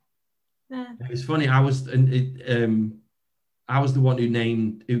level. Yeah. It's funny. I was the one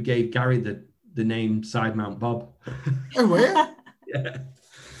who gave Gary the name Side Mount Bob. Oh, where? Yeah.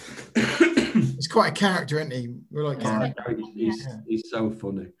 He's quite a character, isn't he? We're like, he's so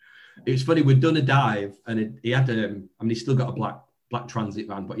funny. It was funny. We'd done a dive, and he had he's still got a black transit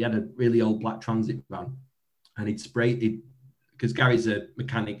van, but he had a really old black transit van, and he'd sprayed it because Gary's a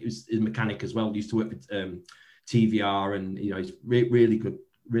mechanic. He's a mechanic as well. He used to work with TVR, and he's really good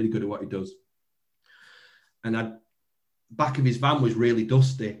at what he does. And back of his van was really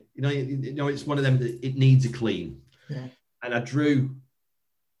dusty. It's one of them that it needs a clean. Yeah. And I drew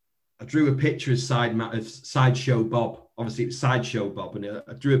a picture of Sideshow Bob. Obviously, it's Sideshow Bob, and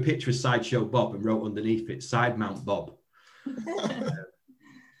I drew a picture of Sideshow Bob and wrote underneath it Side Mount Bob.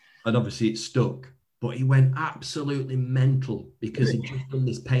 And obviously, it stuck. But he went absolutely mental because he'd just done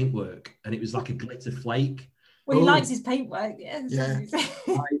this paintwork, and it was like a glitter flake. Well, he likes his paintwork. Yeah.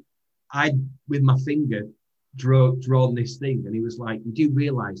 I with my finger drawn this thing, and he was like, "You do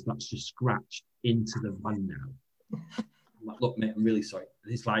realise that's just scratched into the van now?" I'm like, "Look, mate, I'm really sorry." And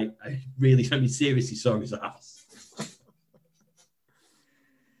he's like, "I seriously sorry his ass."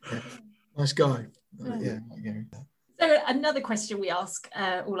 Nice guy. Yeah. So another question we ask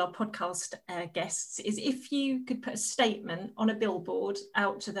all our podcast guests is, if you could put a statement on a billboard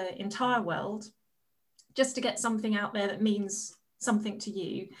out to the entire world, just to get something out there that means something to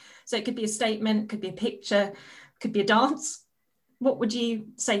you. So it could be a statement, could be a picture, could be a dance. What would you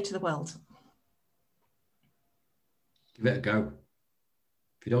say to the world? Give it a go.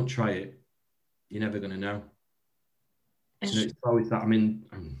 If you don't try it, you're never going to know. It's always that. I mean,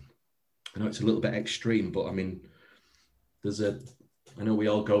 I know it's a little bit extreme, but I mean, I know we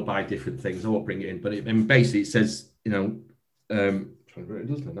all go by different things. I won't bring it in, but basically it says,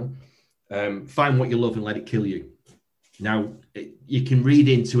 find what you love and let it kill you. Now, you can read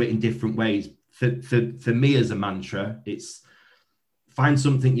into it in different ways. For me as a mantra, it's find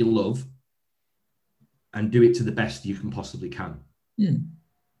something you love and do it to the best you can possibly can.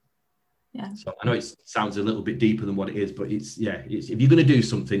 Yeah. So I know it sounds a little bit deeper than what it is, but it's if you're going to do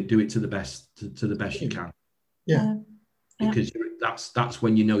something, do it to the best you can. Yeah. Because that's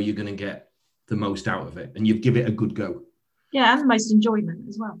when you know you're going to get the most out of it, and you give it a good go. Yeah, and the most enjoyment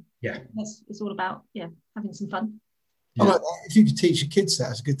as well. Yeah. It's all about having some fun. Yeah. I like that. If you could teach your kids that,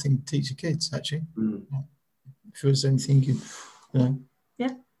 it's a good thing to teach your kids, actually. Mm. If there's anything you could,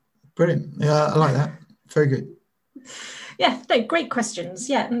 Yeah. Brilliant. Yeah, I like that. Very good. great questions.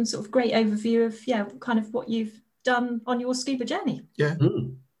 Yeah, and sort of great overview of kind of what you've done on your scuba journey. Yeah.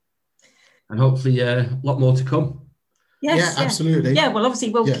 And hopefully a lot more to come. Yes, yeah, absolutely. Yeah, well,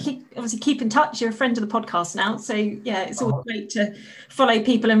 obviously we'll keep in touch. You're a friend of the podcast now, so yeah, it's always great to follow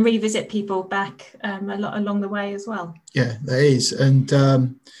people and revisit people back along the way as well. Yeah, there is, and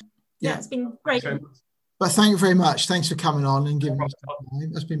it's been great. But thank you very much. Thanks for coming on and giving us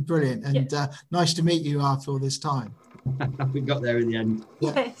time. That's been brilliant, and nice to meet you after all this time. We got there in the end.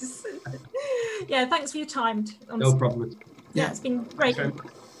 Yeah. Yes. Yeah, thanks for your time. No problem. Yeah, it's been great.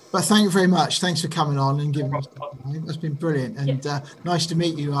 But thank you very much. Thanks for coming on and giving us time. That's been brilliant, and nice to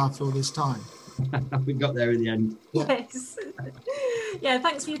meet you after all this time. We got there in the end. Yes. Yeah,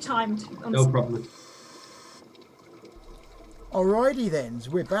 thanks for your time. No problem. Alrighty then,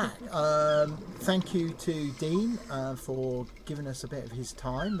 so we're back. Thank you to Dean for giving us a bit of his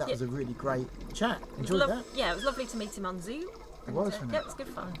time. That was a really great chat. Enjoyed that. Yeah, it was lovely to meet him on Zoom. It was. Yeah, it was good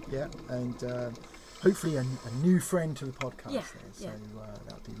fun. Yeah, and hopefully a new friend to the podcast. Yeah, so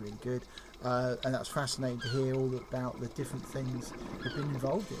that would be really good. And that's fascinating to hear all about the different things you've been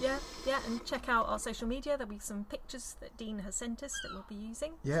involved in. Yeah, and check out our social media. There'll be some pictures that Dean has sent us that we'll be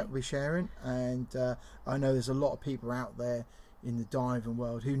using. Yeah, we're sharing, and I know there's a lot of people out there in the diving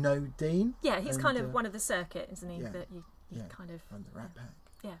world who know Dean. Yeah, he's kind of one of the circuit, isn't he? Yeah, that you kind of run the Rat Pack.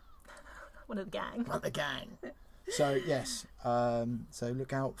 Yeah, one of the gang. Run the gang. So yes, so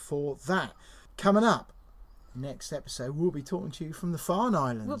look out for that. Coming up, next episode, we'll be talking to you from the Farne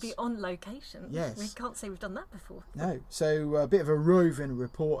Islands. We'll be on location. Yes. We can't say we've done that before. No. So a bit of a roving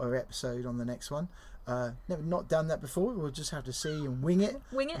reporter episode on the next one. Never not done that before. We'll just have to see and wing it.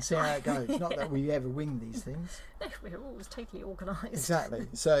 And see how it goes. Not that we ever wing these things. No, we're always totally organised. Exactly.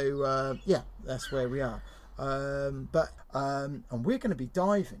 So that's where we are. And we're going to be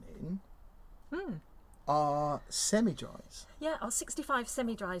diving in our semi-dries. Yeah, our 65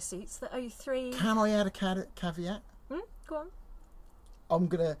 semi-dry suits, the 03. Can I add a caveat? Go on. I'm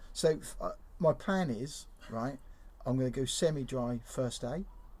going to... my plan is, right, I'm going to go semi-dry first day.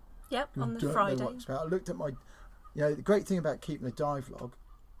 Yep, on the Friday. I looked at my... the great thing about keeping a dive log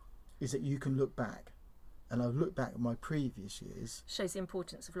is that you can look back. And I've looked back at my previous years. Shows the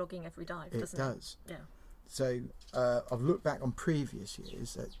importance of logging every dive, doesn't it? It does. Yeah. So I've looked back on previous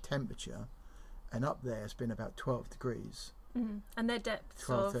years at temperature, and up there it's been about 12 degrees. Mm-hmm. And their depths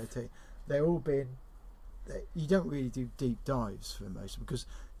 12, 13. They're all been... You don't really do deep dives for most, because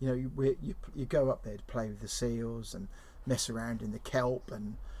you go up there to play with the seals and mess around in the kelp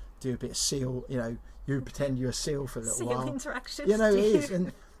and do a bit of seal. You pretend you're a seal for a little while. Seal interactions. It is,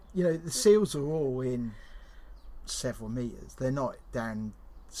 and the seals are all in several meters. They're not down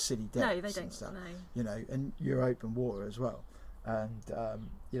city depths. No, they don't. And stuff, no. And you're open water as well, and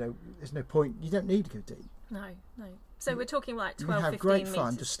there's no point. You don't need to go deep. No. So we're talking like 12, you have 15 great meters.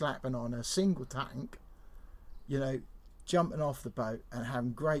 fun just slapping on a single tank, jumping off the boat and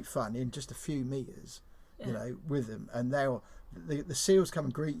having great fun in just a few meters, with them. And the seals come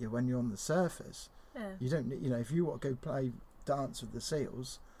and greet you when you're on the surface. Yeah. You don't need, if you want to go play dance with the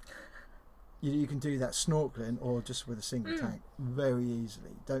seals, you can do that snorkeling or just with a single tank very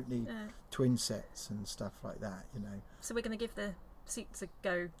easily. Don't need twin sets and stuff like that, So we're going to give the suits a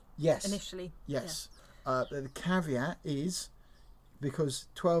go. Yes. Initially. Yes. Yeah. The caveat is, because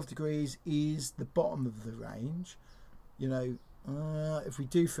 12 degrees is the bottom of the range, if we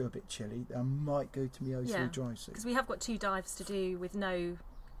do feel a bit chilly, I might go to my O3 dry suit. Because we have got 2 dives to do with no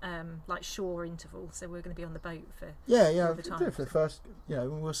shore interval, so we're going to be on the boat for the time. For the first,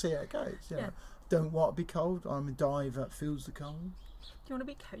 we'll see how it goes. Don't want to be cold. I'm a diver that feels the cold. Do you want to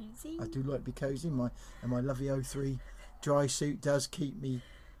be cosy? I do like to be cosy. My lovely O3 dry suit does keep me.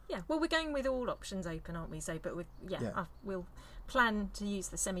 Yeah, well, we're going with all options open, aren't we? So, but we'll plan to use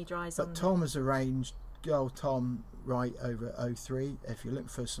the semi-dries. But Tom has arranged, Tom right over at O3. If you're looking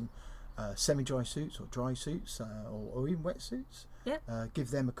for some semi-dry suits or dry suits or even wetsuits,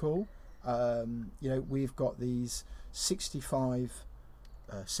 give them a call. We've got these 65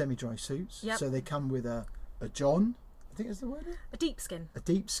 semi-dry suits. Yep. So they come with a John. I think is the word. A deep skin. A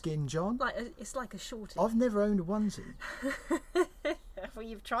deep skin John. It's like a shorty. I've never owned a onesie. Well,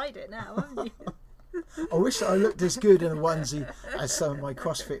 you've tried it now, haven't you? I wish I looked as good in a onesie as some of my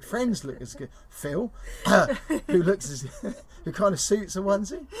CrossFit friends look as good. Phil, who kind of suits a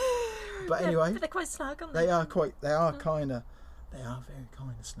onesie. But anyway, but they're quite snug, aren't they? They are very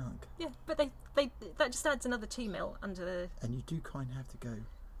kind of snug. Yeah, but they that just adds another 2 mil under the. And you do kind of have to go,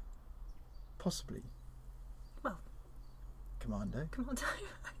 possibly. Well. Commando.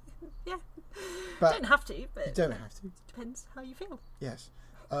 Yeah. But you don't have to, but. You don't have to. Depends how you feel. Yes.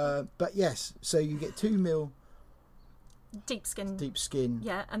 But yes, so you get 2 mil deep skin. Deep skin.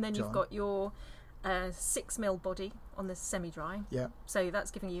 Yeah, and then John. you've got your 6 mil body on the semi-dry. Yeah. So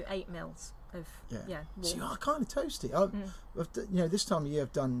that's giving you 8 mils of warmth. See, I kind of toast it. This time of year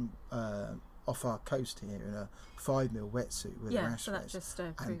I've done off our coast here in a 5 mil wetsuit with a rash so that just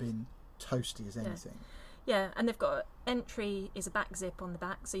and been toasty as anything. Yeah, and they've got entry is a back zip on the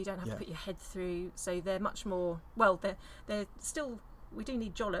back, so you don't have to put your head through. So they're much more they're still. We do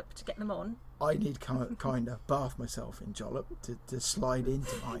need jollop to get them on. I need kind of bath myself in jollop to slide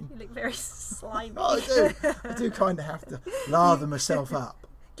into mine. You look very slimy. I do kind of have to lather myself up.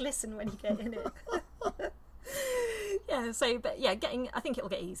 Glisten when you get in it. I think it'll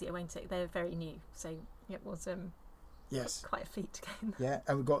get easier, won't it? They're very new, so it was quite a feat to get in. Yeah,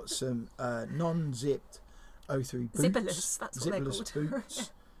 and we've got some non-zipped 03 boots. Zipperless, that's what they're called.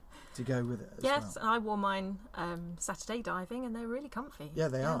 Boots to go with it as yes, well. and I wore mine Saturday diving, and they're really comfy. Yeah,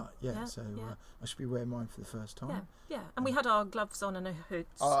 they are. Yeah, so I should be wearing mine for the first time. Yeah, and we had our gloves on and a hood.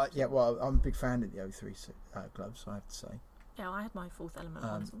 Well, I'm a big fan of the 03 gloves, I have to say. Yeah, I had my Fourth Element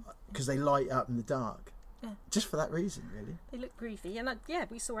ones. Because they light up in the dark. Yeah. Just for that reason, really. They look groovy, and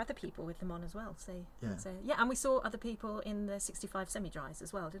we saw other people with them on as well. So yeah, and we saw other people in the 65 semi-dries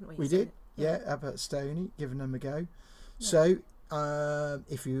as well, didn't we? We did, up at Stoney, giving them a go. Yeah. So,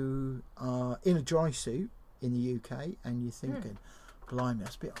 if you are in a dry suit in the UK and you're thinking, blimey,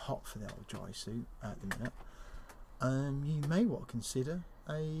 that's a bit hot for that old dry suit at the minute, you may want to consider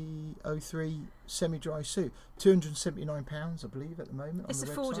a 03 semi-dry suit. £279, I believe, at the moment. It's on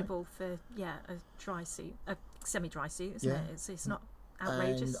the affordable website. for a dry suit, a semi-dry suit, isn't it? It's not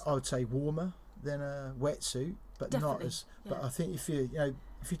outrageous. And I would say warmer than a wetsuit, but definitely, not as. But I think if you're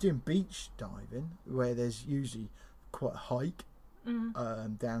doing beach diving, where there's usually quite a hike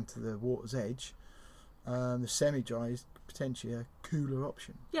down to the water's edge, the semi-dry is potentially a cooler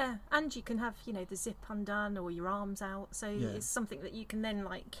option. Yeah, and you can have the zip undone or your arms out, so it's something that you can then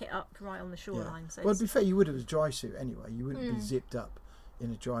kit up right on the shoreline. So well, to be fair, you would have a dry suit anyway. You wouldn't be zipped up in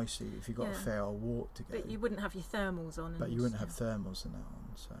a dry suit if you've got a fair old walk to go. But you wouldn't have your thermals on. But you wouldn't have thermals and that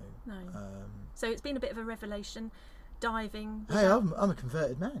on. So no. So it's been a bit of a revelation diving. Hey, I'm a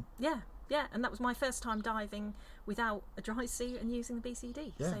converted man. Yeah, and that was my first time diving without a dry suit and using the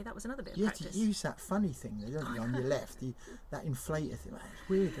BCD. Yeah. So that was another bit of you practice. Have to use that funny thing, don't you, on your left, that inflator thing. It's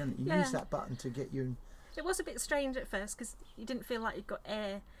weird, don't it? You use that button to get you. It was a bit strange at first because you didn't feel like you'd got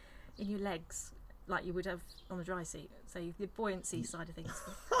air in your legs like you would have on a dry suit. So the buoyancy side of things.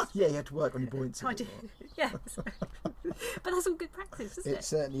 Yeah, you had to work on your buoyancy. I did. Yeah. But that's all good practice, isn't it? It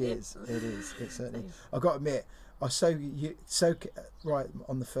certainly is. It is. It certainly is. I've got to admit, I soak right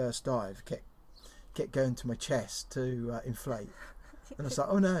on the first dive, kept going to my chest to inflate, and I was like,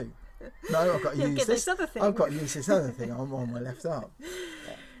 oh no, I've got to use this other thing. I've got to use this other thing. I'm on my left arm.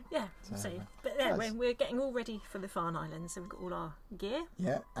 Yeah. But we're getting all ready for the Farne Islands, so we've got all our gear.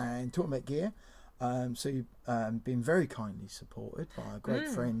 Yeah, and talking about gear, so you've been very kindly supported by our great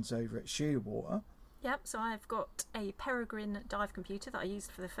friends over at Shearwater. Yep, so I've got a Peregrine dive computer that I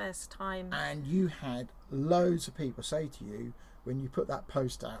used for the first time. And you had loads of people say to you when you put that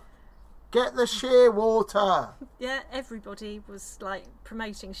post out, get the Shearwater! Yeah, everybody was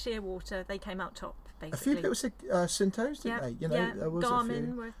promoting Shearwater. They came out top, basically. A few people said Cintos, didn't they? There was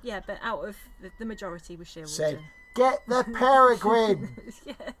Garmin were, but out of the majority was Shearwater. Said, get the Peregrine!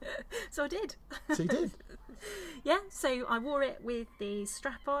 So I did. So you did? Yeah, so I wore it with the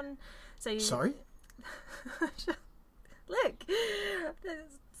strap on. So Sorry? Look,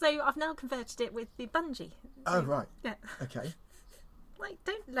 so I've now converted it with the bungee. Oh right. Yeah. Okay.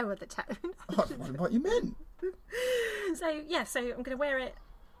 Don't lower the tone. I wondered what you meant. So I'm going to wear it.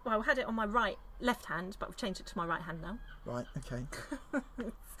 Well, I had it on my left hand, but I've changed it to my right hand now. Right. Okay.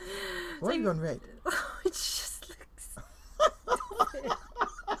 Why have you gone red? It just looks.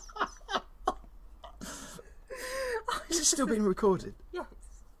 Is it still being recorded? Yes.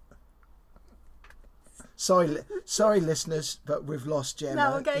 Sorry, listeners, but we've lost Gemma.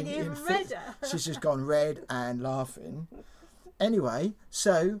 No, we're going even redder. She's just gone red and laughing. Anyway,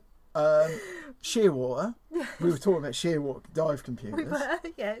 so Shearwater. We were talking about Shearwater dive computers. We were,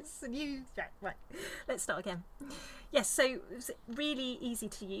 yes. Right. Let's start again. Yes, so it was really easy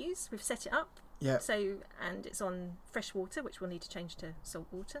to use. We've set it up. Yeah. So, and it's on fresh water, which we'll need to change to salt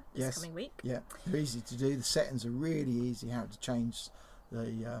water this coming week. Yeah, they're easy to do. The settings are really easy. How to change the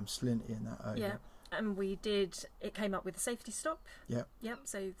salinity in that over. Yeah. And it came up with a safety stop. Yep.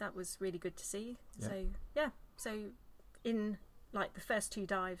 So that was really good to see. Yep. So in the first 2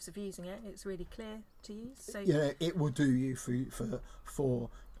 dives of using it, it's really clear to use. So it will do you for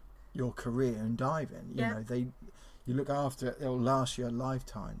your career in diving. You look after it; it'll last you a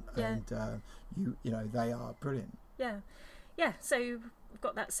lifetime. And they are brilliant. Yeah. So we've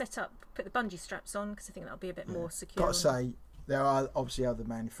got that set up. Put the bungee straps on because I think that'll be a bit more secure. Got to say, there are obviously other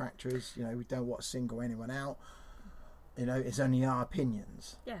manufacturers. You know, we don't want to single anyone out. You know, it's only our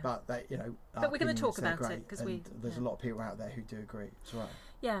opinions. Yeah. But they, you know, but we're going to talk about it because there's a lot of people out there who do agree as well.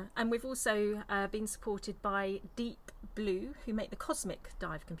 Yeah, and we've also been supported by Deep Blue, who make the Cosmic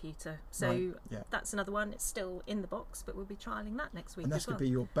dive computer. So that's another one. It's still in the box, but we'll be trialling that next week. And that's going to be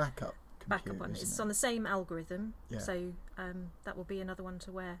your backup computer. Backup one. It's on the same algorithm. Yeah. So that will be another one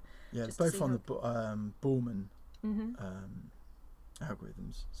to wear. Yeah, both on the Borman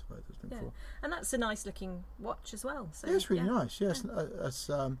algorithms, I suppose it's been for. And that's a nice looking watch as well. So it's really nice. Yes, it's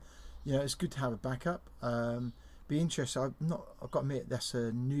you know, it's good to have a backup. Be interested. I've got to admit, that's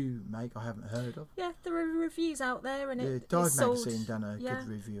a new make I haven't heard of. Yeah, there are reviews out there, and Dive Magazine done a good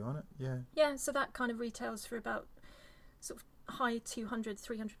review on it. Yeah, so that kind of retails for about sort of high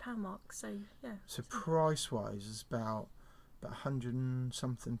 £200-300 mark. So so price wise, it's about £100 and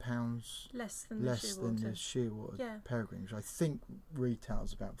something less than the Shearwater Peregrine, which I think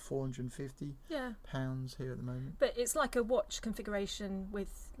retails about £450 here at the moment. But it's like a watch configuration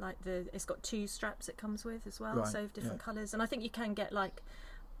with like it's got 2 straps it comes with as well, so of different colours, and I think you can get like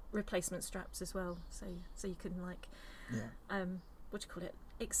replacement straps as well, so you can like what do you call it,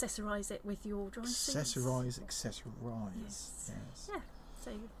 accessorise it with your dry suits. Accessorise. Yes. Yeah.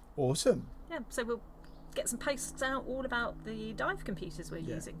 So awesome. Yeah. So we'll get some posts out all about the dive computers we're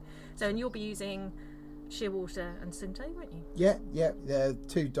using. So, and you'll be using Shearwater and Suunto, won't you? Yeah. They're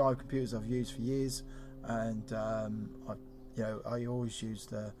 2 dive computers I've used for years, and I always use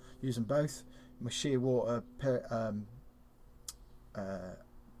them both. My Shearwater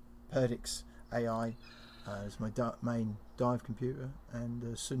Perdix AI is my main dive computer, and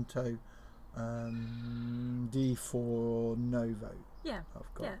the Suunto D4 Novo. Yeah,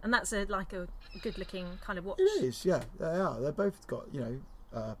 and that's a good looking kind of watch. It is, yeah, they are. They've both got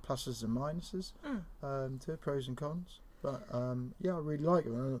pluses and minuses, to pros and cons. But I really like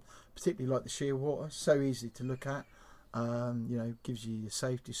them. I particularly like the Shearwater. So easy to look at. Gives you your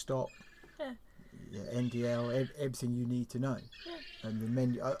safety stop. Yeah, NDL, everything you need to know. Yeah. And the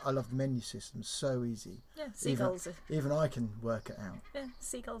menu, I love the menu system. So easy. Yeah, seagulls. Even I can work it out. Yeah,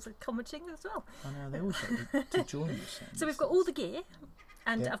 seagulls are commenting as well. I know, they always like to join us. So we've got all the gear,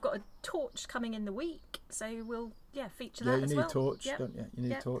 and I've got a torch coming in the week, so we'll feature that as well. Yeah, you need a torch, don't you? You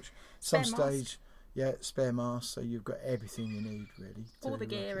need a torch. Some stage, spare mask, so you've got everything you need really. All the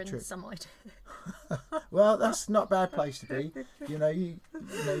gear and some idea. Well, that's not a bad place to be.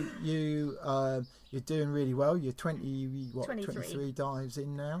 You're doing really well. You're 23 dives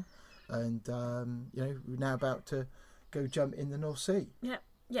in now, and we're now about to go jump in the North Sea. Yeah,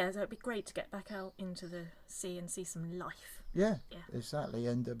 so it'd be great to get back out into the sea and see some life. Yeah, exactly,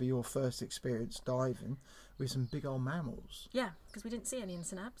 and it'll be your first experience diving with some big old mammals. Yeah, because we didn't see any in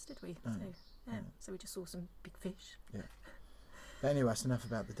St Abs, did we? No. So we just saw some big fish. Yeah. But anyway, that's enough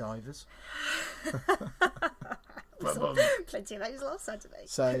about the divers. Plenty of those last Saturday.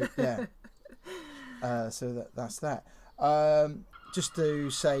 So that's that. Just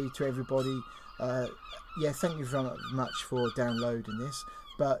to say to everybody, thank you very much for downloading this.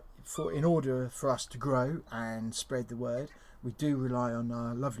 But in order for us to grow and spread the word, we do rely on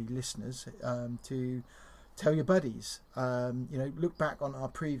our lovely listeners to tell your buddies. Look back on our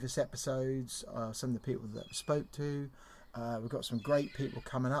previous episodes, some of the people that we spoke to. We've got some great people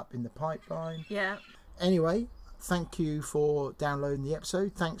coming up in the pipeline. Yeah. Anyway, thank you for downloading the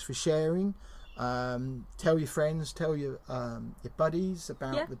episode. Thanks for sharing. Tell your friends, tell your buddies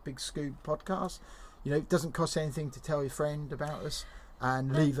about the Big Scoop podcast. It doesn't cost anything to tell your friend about us,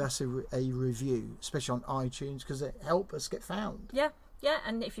 and leave us a review, especially on iTunes, because it helps us get found. Yeah,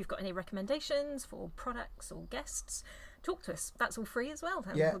 and if you've got any recommendations for products or guests, talk to us. That's all free as well.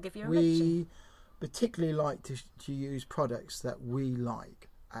 We'll give you a mention. We particularly like to use products that we like,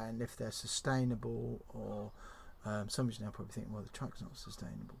 and if they're sustainable, or somebody's now probably thinking, well, the truck's not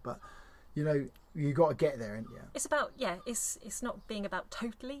sustainable, but you got to get there, ain't you? It's about it's not being about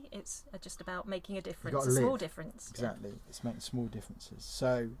totally, it's just about making a difference, a small difference. Exactly. It's making small differences.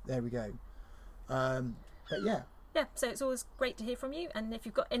 So there we go. But so it's always great to hear from you, and if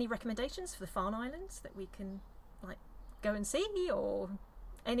you've got any recommendations for the Farne Islands that we can go and see, or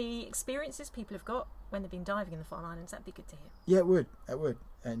any experiences people have got when they've been diving in the Farne Islands, that'd be good to hear. Yeah, it would.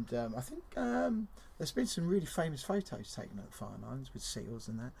 And I think there's been some really famous photos taken at the Farne Islands with seals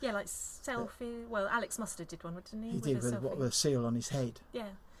and that. Yeah, like selfie. Well, Alex Mustard did one, didn't he? He did with a seal on his head. Yeah.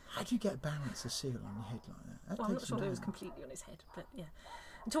 How do you get a balance of seal on your head like that? I'm not sure it was completely on his head, but yeah.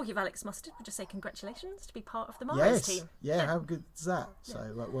 And talking of Alex Mustard, we'll just say congratulations to be part of the Mars team. Yeah, how good is that?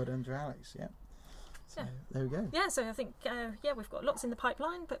 So well done to Alex, So, there we go. Yeah, so I think, we've got lots in the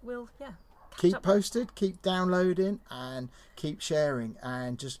pipeline, but we'll, keep posted, keep downloading, and keep sharing,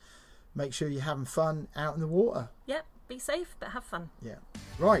 and just make sure you're having fun out in the water. Yep, be safe, but have fun. Yeah.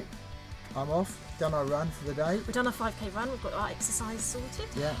 Right, I'm off. Done our run for the day. We've done a 5k run. We've got our exercise sorted.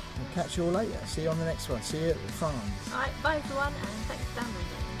 Yeah, we'll catch you all later. See you on the next one. See you at the farms. All right, bye everyone, and thanks for downloading.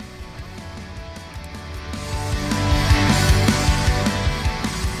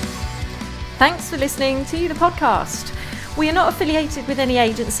 Thanks for listening to the podcast. We are not affiliated with any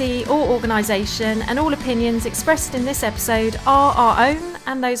agency or organisation, and all opinions expressed in this episode are our own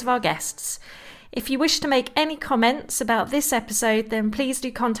and those of our guests. If you wish to make any comments about this episode, then please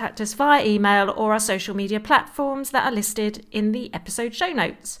do contact us via email or our social media platforms that are listed in the episode show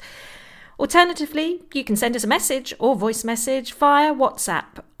notes. Alternatively, you can send us a message or voice message via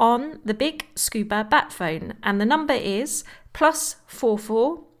WhatsApp on the Big Scuba Bat phone, and the number is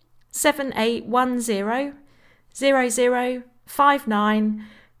 +44 7810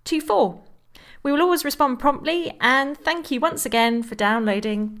 005924. We will always respond promptly, and thank you once again for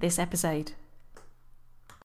downloading this episode.